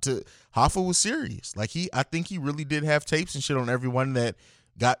 So Hoffa was serious. Like I think he really did have tapes and shit on everyone that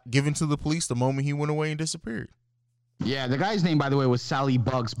got given to the police the moment he went away and disappeared. Yeah, the guy's name, by the way, was Sally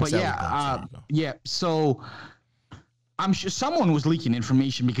Bugs. But so I'm sure someone was leaking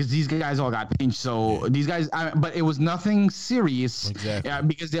information because these guys all got pinched. So these guys, but it was nothing serious. Exactly.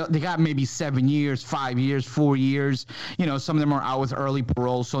 Because they got maybe 7 years, 5 years, 4 years. You know, some of them are out with early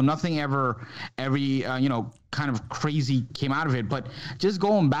parole. So nothing kind of crazy came out of it. But just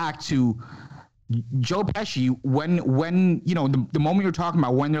going back to Joe Pesci, when you know the moment you're talking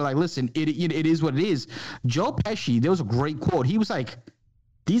about, when they're like, listen, it is what it is. Joe Pesci, there was a great quote. He was like,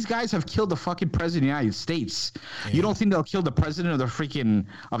 these guys have killed the fucking president of the United States. Yeah. You don't think they'll kill the president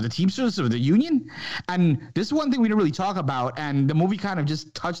of the Teamsters of the union? And this is one thing we didn't really talk about, and the movie kind of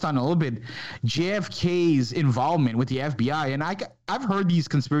just touched on a little bit, JFK's involvement with the FBI. And I've heard these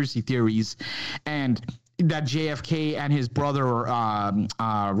conspiracy theories, and that JFK and his brother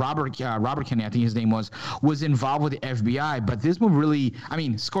Robert Kennedy, I think his name was involved with the FBI. But this movie really, I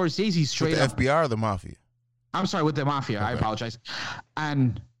mean, Scorsese straight with the up FBI or the mafia? I'm sorry, with the mafia. Okay. I apologize.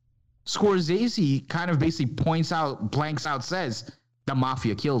 And Scorsese kind of basically blanks out, says the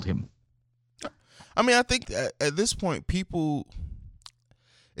mafia killed him. I mean, I think at this point, people,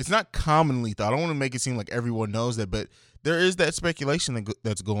 it's not commonly thought. I don't want to make it seem like everyone knows that, but there is that speculation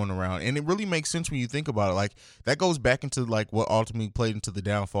that's going around, and it really makes sense when you think about it. Like, that goes back into like what ultimately played into the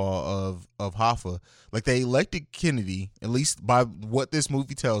downfall of Hoffa. Like, they elected Kennedy, at least by what this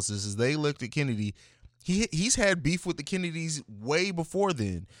movie tells us, is they elected Kennedy. He's had beef with the Kennedys way before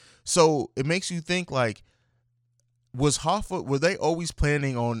then. So it makes you think, like, were they always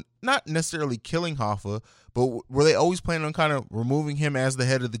planning on not necessarily killing Hoffa, but were they always planning on kind of removing him as the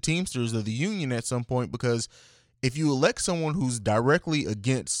head of the Teamsters of the union at some point? Because if you elect someone who's directly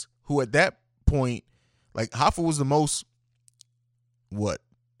against, who at that point, like, Hoffa was the most,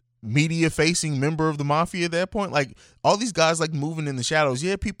 media facing member of the mafia at that point. Like, all these guys like moving in the shadows.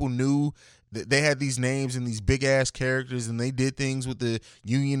 Yeah, people knew that they had these names and these big ass characters, and they did things with the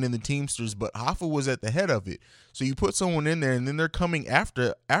union and the Teamsters, but Hoffa was at the head of it. So you put someone in there, and then they're coming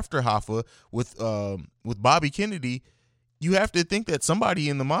after Hoffa with Bobby Kennedy. You have to think that somebody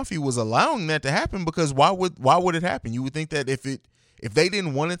in the mafia was allowing that to happen, because why would it happen? You would think that if they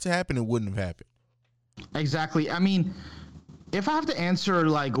didn't want it to happen, it wouldn't have happened. Exactly. I mean, if I have to answer,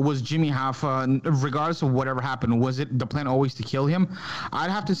 like, was Jimmy Hoffa, regardless of whatever happened, was it the plan always to kill him?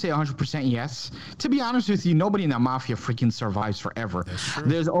 I'd have to say 100% yes. To be honest with you, nobody in that mafia freaking survives forever.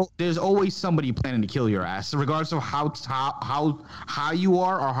 There's always somebody planning to kill your ass, regardless of how high you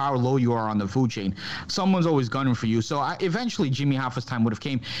are or how low you are on the food chain. Someone's always gunning for you. So eventually Jimmy Hoffa's time would have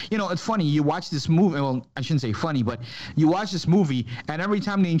came. You know, it's funny. You watch this movie. Well, I shouldn't say funny, but you watch this movie, and every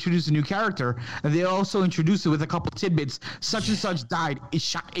time they introduce a new character, they also introduce it with a couple tidbits. Such and such died, is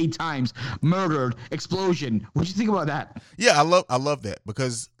shot 8 times, murdered, explosion. What do you think about that? Yeah, I love that,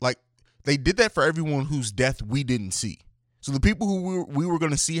 because, like, they did that for everyone whose death we didn't see. So the people who we were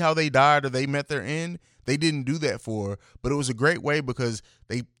going to see how they died or they met their end, they didn't do that for. But it was a great way, because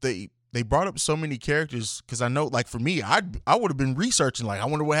they brought up so many characters. Because I know, like, for me, I would have been researching, like, I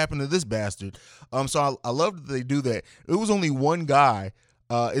wonder what happened to this bastard. So I love that they do that. It was only one guy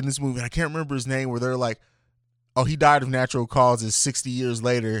in this movie, and I can't remember his name, where they're like, oh, he died of natural causes 60 years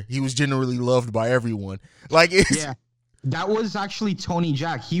later. He was generally loved by everyone. Like, yeah, that was actually Tony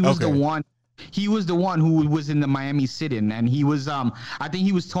Jack. He was the one. He was the one who was in the Miami sit-in, and he was, I think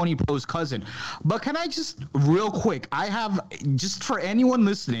he was Tony Pro's cousin. But can I just, real quick, I have, just for anyone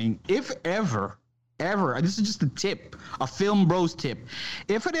listening, if ever, this is just a tip, a Film Bros tip.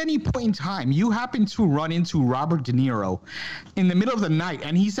 If at any point in time you happen to run into Robert De Niro in the middle of the night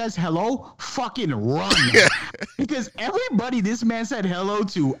and he says hello, fucking run. Because everybody this man said hello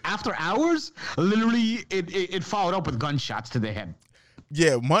to after hours, literally it followed up with gunshots to the head.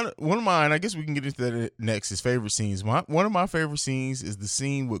 Yeah, one of mine, I guess we can get into that next, his favorite scenes. One of my favorite scenes is the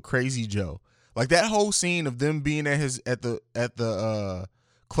scene with Crazy Joe. Like, that whole scene of them being at the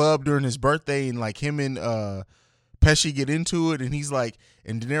club during his birthday, and like him and Pesci get into it, and he's like,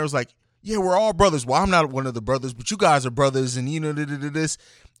 and De Niro's like, yeah, we're all brothers. Well, I'm not one of the brothers, but you guys are brothers, and you know this.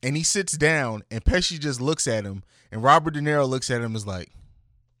 And he sits down, and Pesci just looks at him, and Robert De Niro looks at him and is like,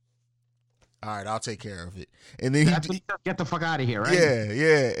 all right, I'll take care of it. And then he get the fuck out of here, right?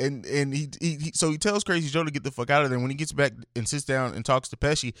 Yeah. And he so he tells Crazy Joe to get the fuck out of there. When he gets back and sits down and talks to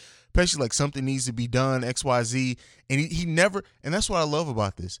Pesci like, something needs to be done, XYZ. And he never, and that's what I love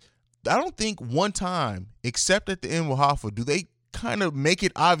about this. I don't think one time, except at the end with Hoffa, do they kind of make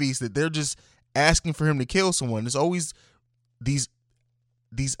it obvious that they're just asking for him to kill someone. There's always these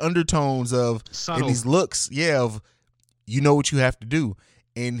undertones of subtle. And these looks, of you know what you have to do.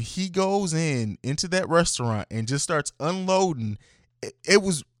 And he goes into that restaurant and just starts unloading. It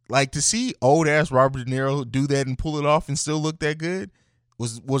was like, to see old ass Robert De Niro do that and pull it off and still look that good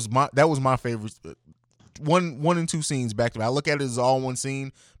was my favorite. One and two scenes back to back. I look at it as all one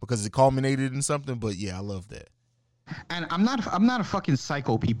scene because it culminated in something. But yeah, I love that. And I'm not a fucking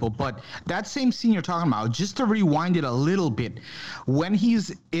psycho, people, but that same scene you're talking about, just to rewind it a little bit, when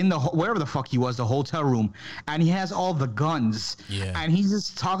he's in the wherever the fuck he was, the hotel room, and he has all the guns, and he's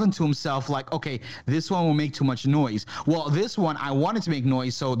just talking to himself like, okay, this one will make too much noise. Well, this one I wanted to make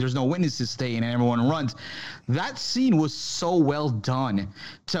noise, so there's no witnesses staying and everyone runs. That scene was so well done.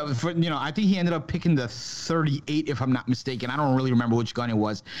 So I think he ended up picking the 38, if I'm not mistaken. I don't really remember which gun it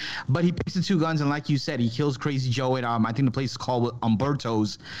was, but he picks the two guns, and like you said, he kills Crazy Joe. I think the place is called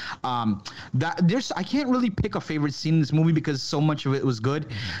Umberto's. I can't really pick a favorite scene in this movie because so much of it was good.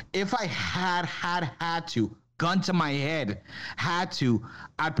 If I had to, gun to my head,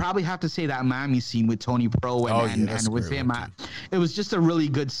 I'd probably have to say that Miami scene with Tony Pro and with him. It was just a really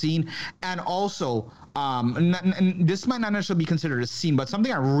good scene. And also, and this might not necessarily be considered a scene, but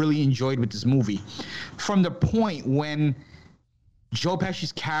something I really enjoyed with this movie, from the point when Joe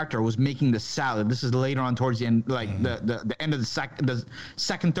Pesci's character was making the salad. This is later on towards the end, like the end of the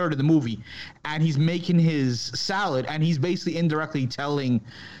second third of the movie, and he's making his salad, and he's basically indirectly telling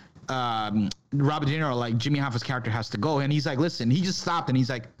Robert De Niro, like, Jimmy Hoffa's character has to go, and he's like, listen, he just stopped, and he's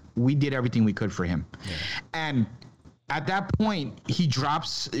like, we did everything we could for him, and at that point, he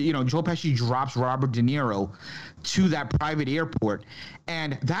drops, Joe Pesci drops Robert De Niro to that private airport,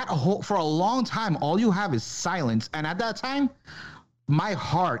 and for a long time, all you have is silence, and at that time, my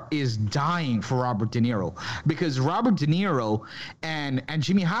heart is dying for Robert De Niro, because Robert De Niro and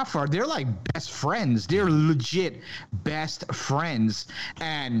Jimmy Hoffa, they're like best friends. They're legit best friends.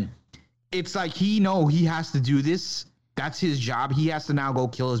 And it's like he has to do this. That's his job. He has to now go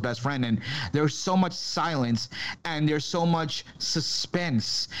kill his best friend. And there's so much silence and there's so much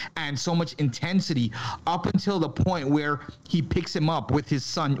suspense and so much intensity up until the point where he picks him up with his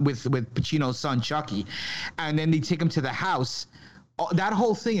son, with Pacino's son, Chucky. And then they take him to the house. That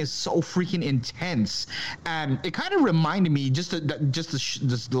whole thing is so freaking intense, and it kind of reminded me just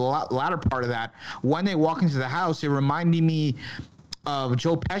the latter part of that. When they walk into the house, it reminded me of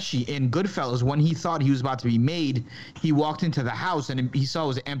Joe Pesci in Goodfellas when he thought he was about to be made. He walked into the house and he saw it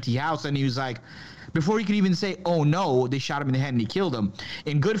was an empty house, and he was like, before he could even say, "Oh no," they shot him in the head and he killed him.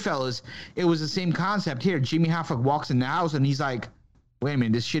 In Goodfellas, it was the same concept here. Jimmy Hoffa walks in the house and he's like, "Wait a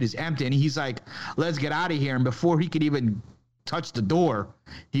minute, this shit is empty," and he's like, "Let's get out of here." And before he could even touched the door,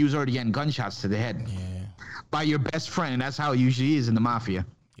 he was already getting gunshots to the head by your best friend, and that's how it usually is in the mafia.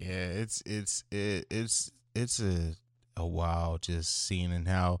 Yeah, it's a wild just scene, and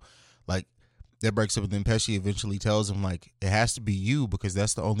how like that breaks up, and then Pesci eventually tells him, like, it has to be you because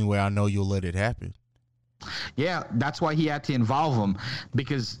that's the only way I know you'll let it happen. Yeah, that's why he had to involve him,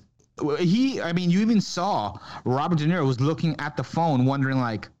 because you even saw Robert De Niro was looking at the phone wondering,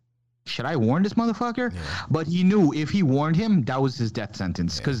 like, should I warn this motherfucker? Yeah. But he knew if he warned him, that was his death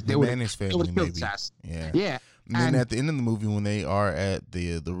sentence, because they would his family, maybe. Yeah. And then at the end of the movie, when they are at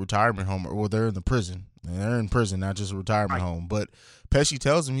the retirement home, or they're in the prison, and they're in prison, not just a retirement home. But Pesci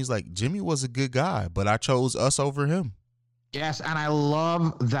tells him, he's like, Jimmy was a good guy, but I chose us over him. Yes, and I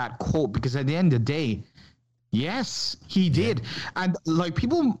love that quote, because at the end of the day, yes, he did. And like,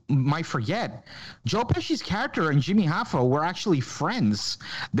 people might forget, Joe Pesci's character and Jimmy Hoffa were actually friends.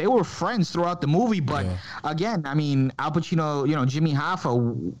 They were friends throughout the movie. But again, I mean, Al Pacino, Jimmy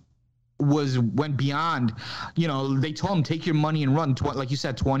Hoffa went beyond, they told him, take your money and run, like you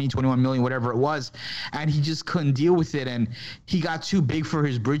said, 20, 21 million, whatever it was. And he just couldn't deal with it. And he got too big for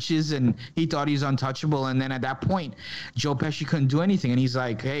his britches, and he thought he was untouchable. And then at that point, Joe Pesci couldn't do anything. And he's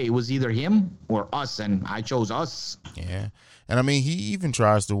like, hey, it was either him or us. And I chose us. Yeah. And I mean, he even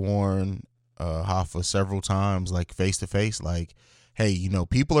tries to warn Hoffa several times, like face to face, like, hey,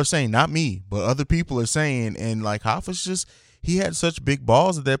 people are saying, not me, but other people are saying, and like Hoffa's just, he had such big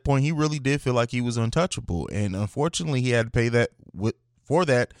balls at that point. He really did feel like he was untouchable, and unfortunately, he had to pay that with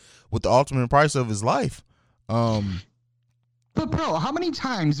the ultimate price of his life. But bro, how many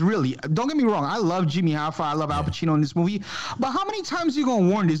times, really? Don't get me wrong. I love Jimmy Hoffa. I love Al Pacino in this movie. But how many times are you gonna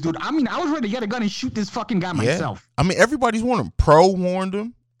warn this dude? I mean, I was ready to get a gun and shoot this fucking guy myself. I mean, everybody's warned him. Pro warned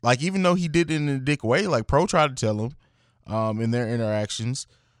him. Like, even though he did it in a dick way, like Pro tried to tell him in their interactions.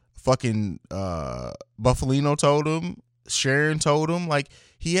 Fucking Buffalino told him. Sharon told him. Like,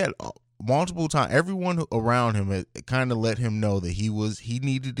 he had multiple times, everyone around him had kind of let him know that he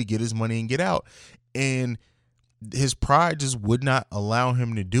needed to get his money and get out, and his pride just would not allow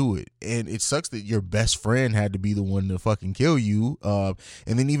him to do it. And it sucks that your best friend had to be the one to fucking kill you.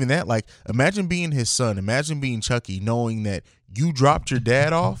 And then even that, like, imagine being his son, imagine being Chucky, knowing that you dropped your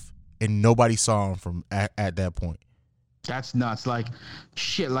dad off and nobody saw him from at that point. That's nuts. Like,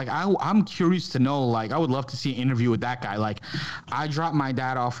 shit. Like, I'm curious to know. Like, I would love to see an interview with that guy. Like, I dropped my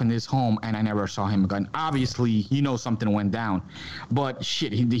dad off in this home and I never saw him again. Obviously, something went down, but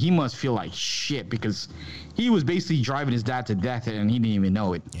shit, he must feel like shit because he was basically driving his dad to death and he didn't even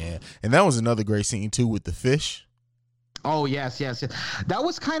know it. Yeah, and that was another great scene too with the fish. Oh yes. That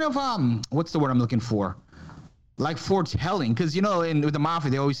was kind of what's the word I'm looking for? Like foretelling, because with the mafia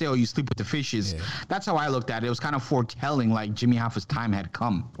they always say, "Oh, you sleep with the fishes." Yeah. That's how I looked at it. It was kind of foretelling, like Jimmy Hoffa's time had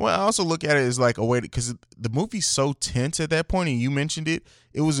come. Well, I also look at it as like a way because the movie's so tense at that point, and you mentioned it.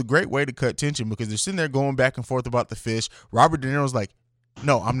 It was a great way to cut tension because they're sitting there going back and forth about the fish. Robert De Niro's like,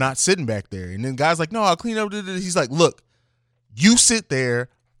 "No, I'm not sitting back there," and then the guy's like, "No, I'll clean up." He's like, "Look, you sit there.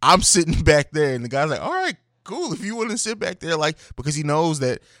 I'm sitting back there," and the guy's like, "All right, cool. If you want to sit back there," like because he knows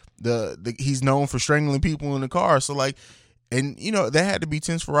that. He's known for strangling people in the car, so like, and that had to be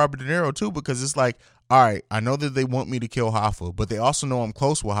tense for Robert De Niro too because it's like, all right, I know that they want me to kill Hoffa, but they also know I'm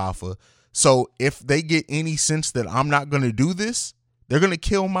close with Hoffa, so if they get any sense that I'm not going to do this, they're going to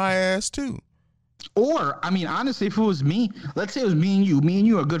kill my ass too. Or, I mean, honestly, if it was me, let's say it was me and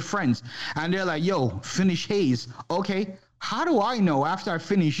you are good friends, and they're like, "Yo, finish Hayes." Okay. How do I know after I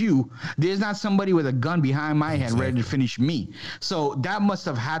finish you, there's not somebody with a gun behind my head ready to finish me? So that must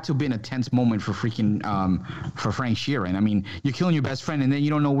have had to have been a tense moment for freaking for Frank Sheeran. I mean, you're killing your best friend, and then you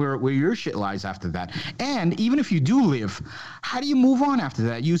don't know where your shit lies after that. And even if you do live, how do you move on after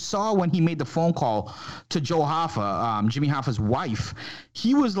that? You saw when he made the phone call to Joe Hoffa, Jimmy Hoffa's wife.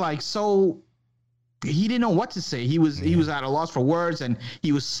 He was like so. He didn't know what to say. He was at a loss for words, and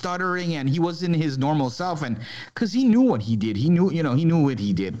he was stuttering, and he wasn't his normal self. And because he knew what he did, he knew what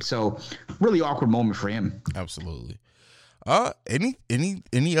he did. So, really awkward moment for him. Absolutely.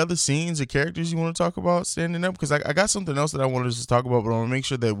 Any other scenes or characters you want to talk about standing up? Because I got something else that I wanted to talk about, but I want to make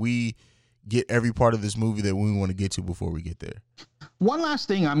sure that we get every part of this movie that we want to get to before we get there. One last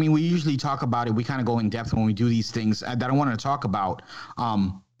thing. I mean, we usually talk about it. We kind of go in depth when we do these things that I wanted to talk about.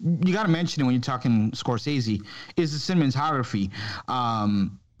 You got to mention it when you're talking Scorsese is the cinematography.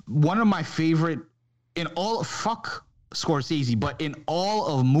 One of my favorite in all Scorsese, but in all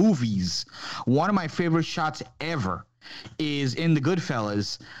of movies, one of my favorite shots ever is in The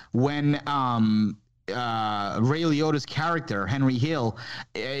Goodfellas when Ray Liotta's character Henry Hill,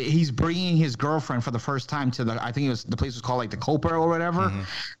 he's bringing his girlfriend for the first time to the place was called like the Copa or whatever,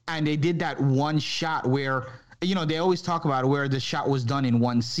 and they did that one shot where. They always talk about where the shot was done in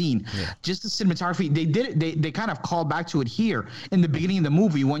one scene. Yeah. Just the cinematography, they did it. They kind of called back to it here in the beginning of the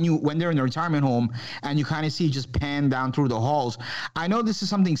movie when they're in the retirement home and you kind of see just pan down through the halls. I know this is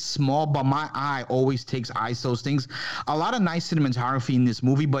something small, but my eye always takes eyes those things. A lot of nice cinematography in this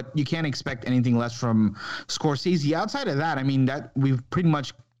movie, but you can't expect anything less from Scorsese. Outside of that, I mean, that we've pretty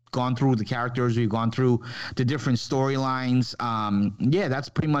much gone through the characters, we've gone through the different storylines. That's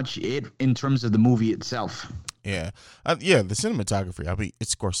pretty much it in terms of the movie itself. Yeah. The cinematography, I mean,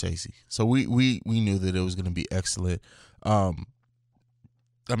 it's Scorsese. So we knew that it was going to be excellent. I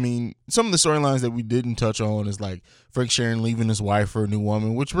mean, some of the storylines that we didn't touch on is like Frank Sheeran leaving his wife for a new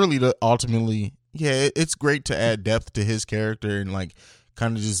woman, which really ultimately, it's great to add depth to his character and like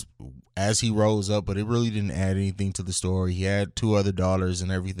kind of just as he rose up, but it really didn't add anything to the story. He had 2 other daughters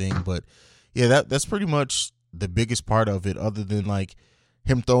and everything, but that's pretty much the biggest part of it, other than like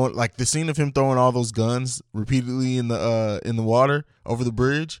him throwing, like the scene of him throwing all those guns repeatedly in the water over the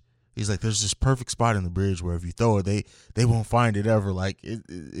bridge. He's like, there's this perfect spot in the bridge where if you throw it, they won't find it ever. Like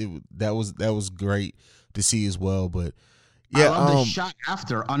that was great to see as well. But I love the shot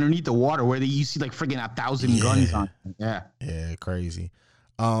after underneath the water where you see like friggin' 1,000 guns on. Yeah, crazy.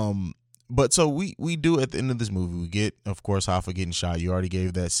 But so we do at the end of this movie, we get, of course, Hoffa getting shot. You already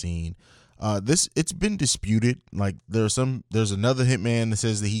gave that scene. It's been disputed. Like there's another hitman that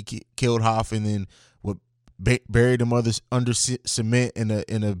says that he killed Hoffa and then buried him under cement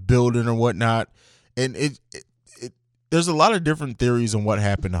in a building or whatnot. And it there's a lot of different theories on what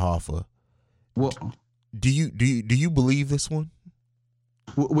happened to Hoffa. Well, do you believe this one?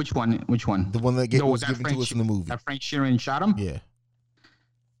 Which one? The one that was given to us in the movie. That Frank Sheeran shot him? Yeah.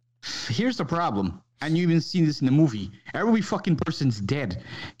 Here's the problem. And you even seen this in the movie. Every fucking person's dead.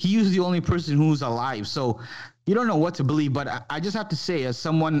 He was the only person who's alive. So you don't know what to believe. But I just have to say, as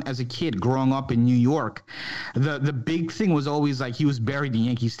a kid growing up in New York, the big thing was always like he was buried in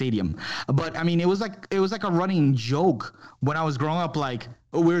Yankee Stadium. But I mean, it was like a running joke when I was growing up. Like,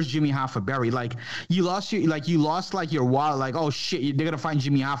 oh, where's Jimmy Hoffa buried? Like you lost your wallet. Like, oh shit, they're gonna find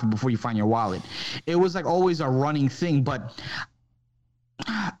Jimmy Hoffa before you find your wallet. It was like always a running thing. But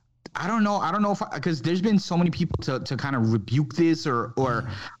I don't know if because there's been so many people to kind of rebuke this or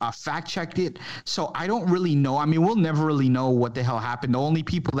fact check it. So I don't really know. I mean, we'll never really know what the hell happened. The only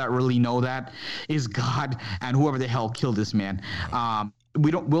people that really know that is God and whoever the hell killed this man.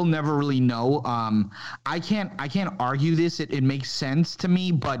 We'll never really know. I can't argue this. It makes sense to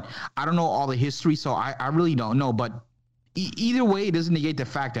me, but I don't know all the history, so I really don't know. But either way, it doesn't negate the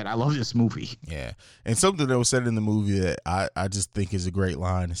fact that I love this movie. Yeah. And something that was said in the movie that I just think is a great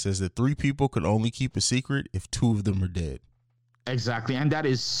line. It says that 3 people can only keep a secret if 2 of them are dead. Exactly. And that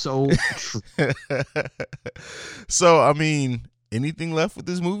is so true. So, I mean, anything left with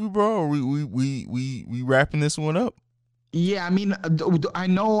this movie, bro? Or we wrapping this one up? Yeah, I mean, I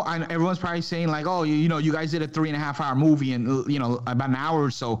know everyone's probably saying like, oh, you guys did a 3.5-hour movie in, about an hour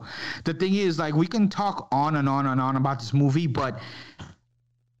or so. The thing is, like, we can talk on and on and on about this movie, but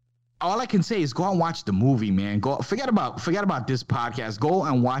all I can say is go out and watch the movie, man. Forget about this podcast. Go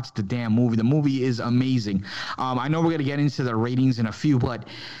and watch the damn movie. The movie is amazing. I know we're going to get into the ratings in a few, but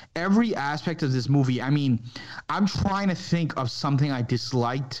every aspect of this movie, I mean, I'm trying to think of something I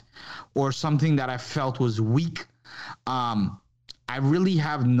disliked or something that I felt was weak. I really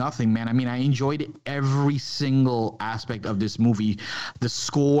have nothing, man. I mean, I enjoyed every single aspect of this movie. The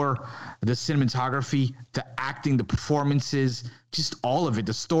score, the cinematography, the acting, the performances, just all of it.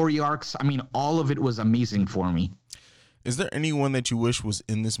 The story arcs. I mean, all of it was amazing for me. Is there anyone that you wish was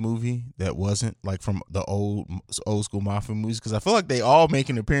in this movie that wasn't, like, from the old school Mafia movies? Because I feel like they all make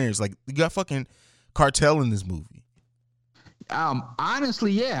an appearance. Like, you got fucking Cartel in this movie.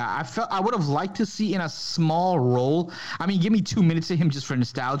 Honestly, yeah, I would have liked to see in a small role. I mean, give me 2 minutes of him just for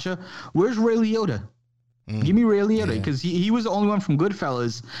nostalgia. Where's Ray Liotta? Give me Ray Liotta, because he was the only one from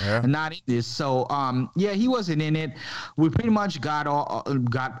Goodfellas and not in this. So, yeah, he wasn't in it. We pretty much got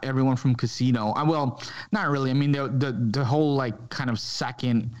everyone from Casino. Well, not really. I mean, the whole like kind of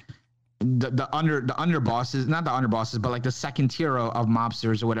second. The underbosses, not the underbosses, but like the second tier of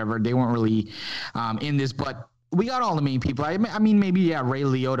mobsters or whatever. They weren't really in this, but we got all the main people. I mean, maybe Ray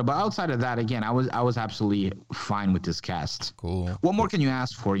Liotta, but outside of that, again, I was absolutely fine with this cast. Cool. What more can you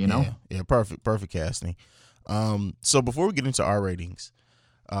ask for? You know? Yeah, perfect casting. So before we get into our ratings,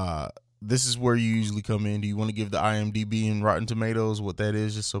 this is where you usually come in. Do you want to give the IMDb and Rotten Tomatoes what that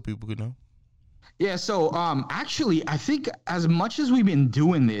is, just so people could know? Yeah, so actually, I think as much as we've been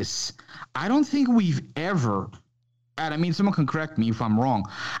doing this, I don't think we've ever, and I mean, someone can correct me if I'm wrong,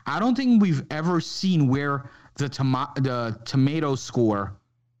 I don't think we've ever seen where the tomato score,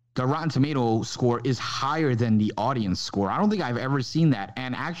 the Rotten Tomato score is higher than the audience score. I don't think I've ever seen that.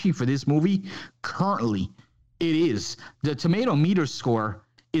 And actually for this movie, currently, it is. The tomato meter score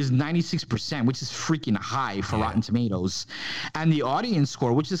is 96%, which is freaking high for Rotten Tomatoes. And the audience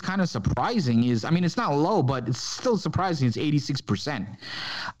score, which is kind of surprising, is, I mean, it's not low, but it's still surprising. It's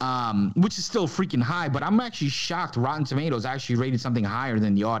 86%, which is still freaking high. But I'm actually shocked Rotten Tomatoes actually rated something higher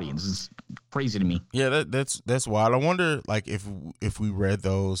than the audience. It's crazy to me. Yeah, that's wild. I wonder, like, if we read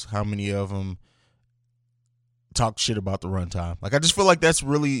those, how many of them talk shit about the runtime. Like, I just feel like that's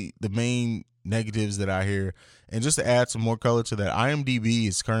really the main negatives that I hear. And just to add some more color to that, IMDb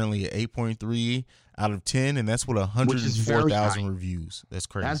is currently at 8.3 out of 10, and that's with 104,000 reviews. That's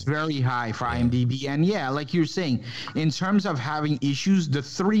crazy. That's very high for IMDb. And yeah, like you're saying, in terms of having issues, the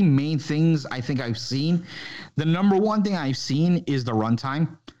 3 main things I think I've seen, the number 1 thing I've seen is the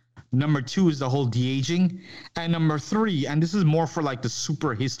runtime. Number 2 is the whole de-aging. And number 3, and this is more for like the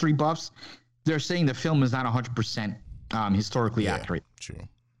super history buffs, they're saying the film is not 100% historically accurate. True.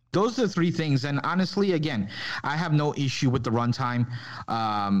 Those are the 3 things. And honestly, again, I have no issue with the runtime.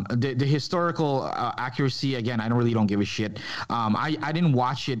 The historical accuracy, again, I really don't give a shit. I didn't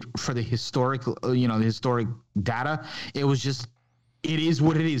watch it for the historical, the historic data. It was just, it is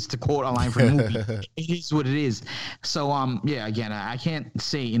what it is, to quote a line from the movie. It is what it is. So, yeah, again, I can't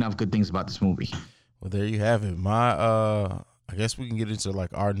say enough good things about this movie. Well, there you have it. I guess we can get into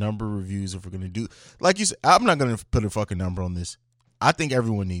like our number reviews if we're going to do, like you said, I'm not going to put a fucking number on this. I think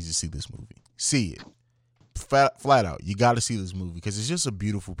everyone needs to see this movie. See it. Flat out. You got to see this movie because it's just a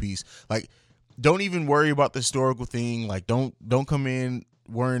beautiful piece. Like, don't even worry about the historical thing. Like, don't come in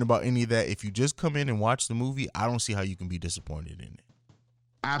worrying about any of that. If you just come in and watch the movie, I don't see how you can be disappointed in it.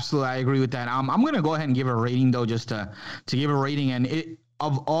 Absolutely, I agree with that. I'm going to go ahead and give a rating, though, just to give a rating. And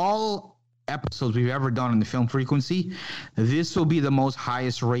of all episodes we've ever done on the Film Frequency, this will be the most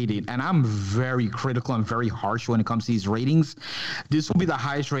highest rated. And I'm very critical and very harsh when it comes to these ratings. This will be the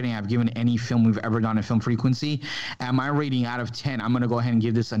highest rating I've given any film we've ever done in Film Frequency. And my rating out of 10, I'm going to go ahead and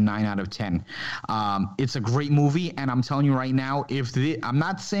give this a 9 out of 10. It's a great movie, and I'm telling you right now, I'm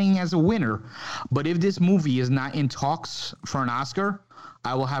not saying as a winner, but if this movie is not in talks for an Oscar,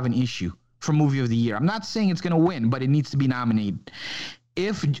 I will have an issue for Movie of the Year. I'm not saying it's going to win, but it needs to be nominated.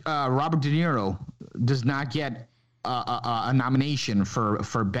 If Robert De Niro does not get a nomination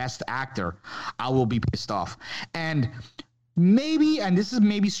for Best Actor, I will be pissed off. And this is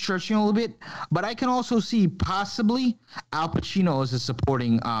maybe stretching a little bit, but I can also see possibly Al Pacino as a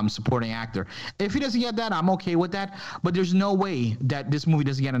supporting actor. If he doesn't get that, I'm okay with that. But there's no way that this movie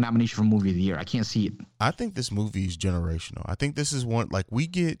doesn't get a nomination for Movie of the Year. I can't see it. I think this movie is generational. I think this is one, like, we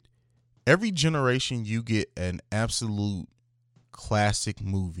get every generation, you get an absolute classic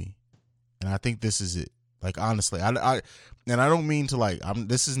movie, and I think this is it. Like, honestly, I don't mean to,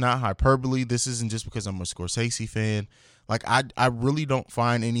 this is not hyperbole. This isn't just because I'm a Scorsese fan. Like, I really don't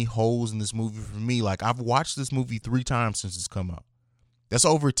find any holes in this movie for me. Like, I've watched this movie 3 times since it's come out. That's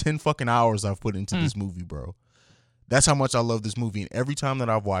over 10 fucking hours I've put into this movie, bro. That's how much I love this movie. And every time that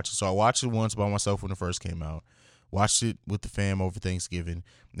I've watched it, so I watched it once by myself when it first came out, watched it with the fam over Thanksgiving,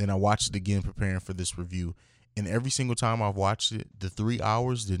 then I watched it again preparing for this review. And every single time I've watched it, the 3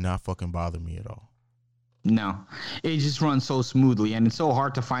 hours did not fucking bother me at all. No, it just runs so smoothly, and it's so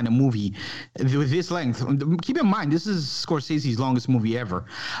hard to find a movie with this length. Keep in mind, this is Scorsese's longest movie ever,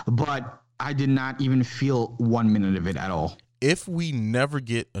 but I did not even feel 1 minute of it at all. If we never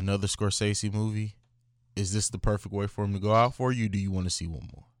get another Scorsese movie, is this the perfect way for him to go out for you? Do you want to see one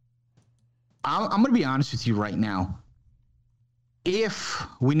more? I'm going to be honest with you right now. If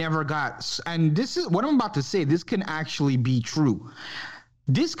we never got, and this is what I'm about to say, this can actually be true.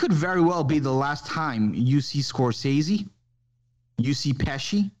 This could very well be the last time you see Scorsese, you see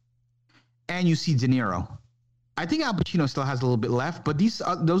Pesci, and you see De Niro. I think Al Pacino still has a little bit left, but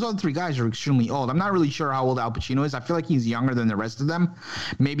those other 3 guys are extremely old. I'm not really sure how old Al Pacino is. I feel like he's younger than the rest of them.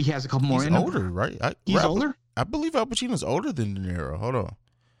 Maybe he has a couple more in him. He's older, right? He's older? I believe Al Pacino's older than De Niro. Hold on.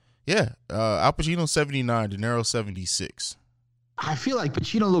 Yeah, Al Pacino's 79, De Niro's 76. I feel like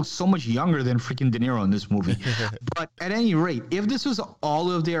Pacino looks so much younger than freaking De Niro in this movie. But at any rate, if this was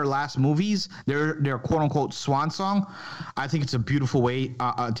all of their last movies, their quote unquote swan song, I think it's a beautiful way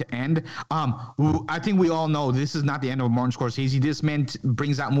to end. I think we all know this is not the end of Martin Scorsese. This man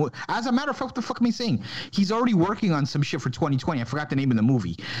brings out more. As a matter of fact, what the fuck am I saying? He's already working on some shit for 2020. I forgot the name of the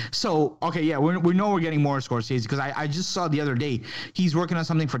movie. So, okay, yeah, we know we're getting more Scorsese because I just saw the other day he's working on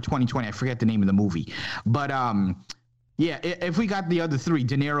something for 2020. I forget the name of the movie. But, yeah, if we got the other 3,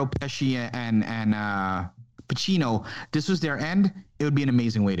 De Niro, Pesci, and Pacino, this was their end, it would be an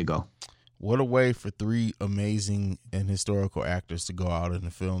amazing way to go. What a way for 3 amazing and historical actors to go out in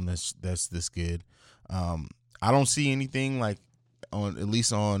a film that's this good. I don't see anything like at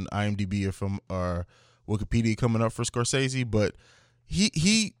least on IMDb or Wikipedia coming up for Scorsese, but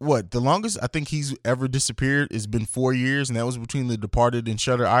he the longest I think he's ever disappeared has been 4 years, and that was between The Departed and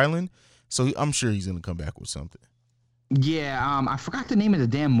Shutter Island. So I'm sure he's gonna come back with something. Yeah, I forgot the name of the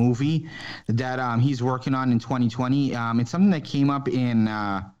damn movie that he's working on in 2020. It's something that came up in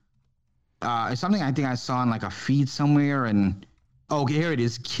it's something I think I saw in like a feed somewhere, and okay, here it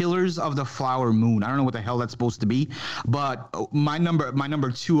is, Killers of the Flower Moon. I don't know what the hell that's supposed to be, but my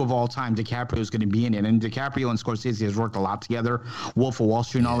number 2 of all time, DiCaprio, is going to be in it. And DiCaprio and Scorsese has worked a lot together, Wolf of Wall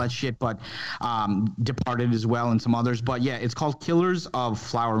Street and all that shit, but Departed as well and some others. But yeah, it's called Killers of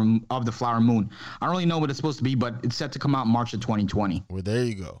the Flower Moon. I don't really know what it's supposed to be, but it's set to come out in March of 2020. Well, there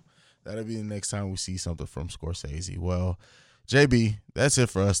you go. That'll be the next time we see something from Scorsese. Well, JB, that's it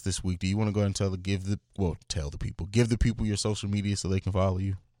for us this week. Do you want to go ahead and give the people your social media so they can follow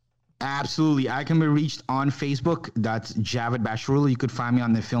you? Absolutely. I can be reached on Facebook. That's Javed Bashrullah. You could find me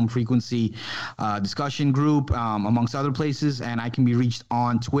on the Film Frequency discussion group, amongst other places. And I can be reached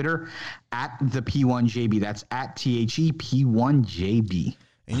on Twitter at the P1JB. That's at THEP1JB.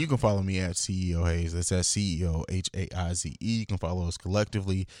 And you can follow me at CEO Hayes. That's at CEO HAIZE. You can follow us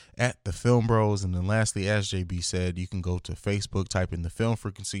collectively at the Film Bros. And then lastly, as JB said, you can go to Facebook, type in the Film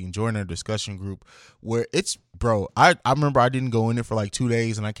Frequency, and join our discussion group where it's, bro, I remember I didn't go in it for like 2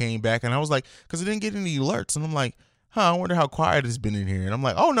 days, and I came back and I was like, because I didn't get any alerts. And I'm like, I wonder how quiet it's been in here. And I'm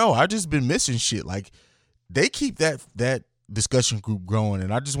like, oh no, I just been missing shit. Like, they keep that discussion group growing.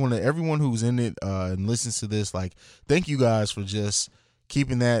 And I just want to, everyone who's in it and listens to this, like, thank you guys for just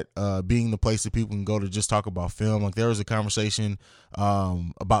keeping that being the place that people can go to just talk about film. Like there was a conversation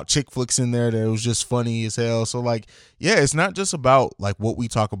about chick flicks in there that was just funny as hell. So like, yeah, it's not just about like what we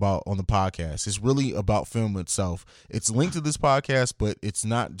talk about on the podcast. It's really about film itself. It's linked to this podcast, but it's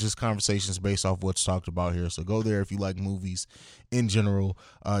not just conversations based off what's talked about here. So go there if you like movies in general.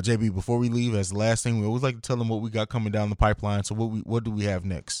 JB, before we leave, as the last thing, we always like to tell them what we got coming down the pipeline. So what do we have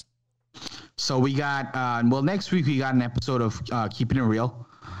next? So we got, next week we got an episode of Keeping It Real.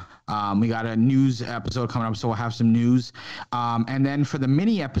 We got a news episode coming up, so we'll have some news. And then for the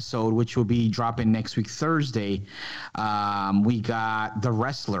mini episode, which will be dropping next week, Thursday, we got The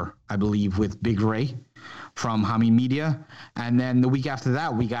Wrestler, I believe, with Big Ray from Hami Media. And then the week after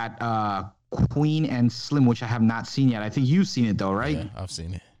that, we got Queen and Slim, which I have not seen yet. I think you've seen it, though, right? Yeah, I've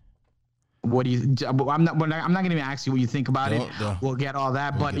seen it. What do you? I'm not going to ask you what you think about it. No. We'll get all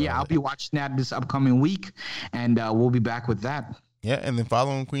that, but yeah, I'll be watching that this upcoming week, and we'll be back with that. Yeah, and then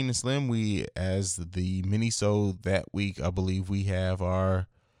following Queen and Slim, we as the mini-so that week, I believe we have our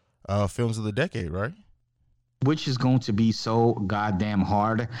films of the decade, right? Which is going to be so goddamn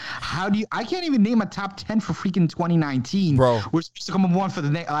hard. I can't even name a top 10 for freaking 2019. Bro, we're supposed to come up one for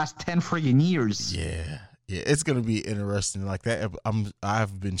the last 10 friggin' years. Yeah. Yeah, it's gonna be interesting. Like that,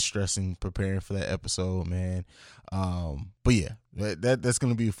 I've been preparing for that episode, man. But yeah, that's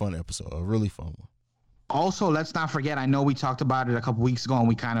gonna be a fun episode, a really fun one. Also, let's not forget, I know we talked about it a couple weeks ago and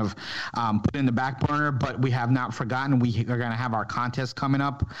we kind of put it in the back burner, but we have not forgotten. We are going to have our contest coming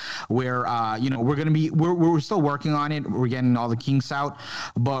up where, we're going to be, we're still working on it. We're getting all the kinks out,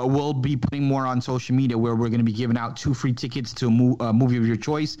 but we'll be putting more on social media where we're going to be giving out 2 free tickets to a movie of your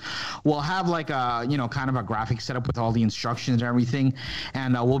choice. We'll have like a, kind of a graphic setup with all the instructions and everything.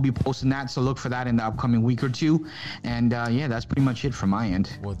 And we'll be posting that. So look for that in the upcoming week or two. And that's pretty much it from my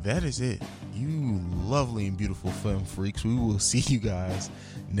end. Well, that is it. You lovely and beautiful film freaks. We will see you guys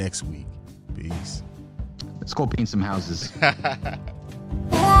next week. Peace. Let's go paint some houses.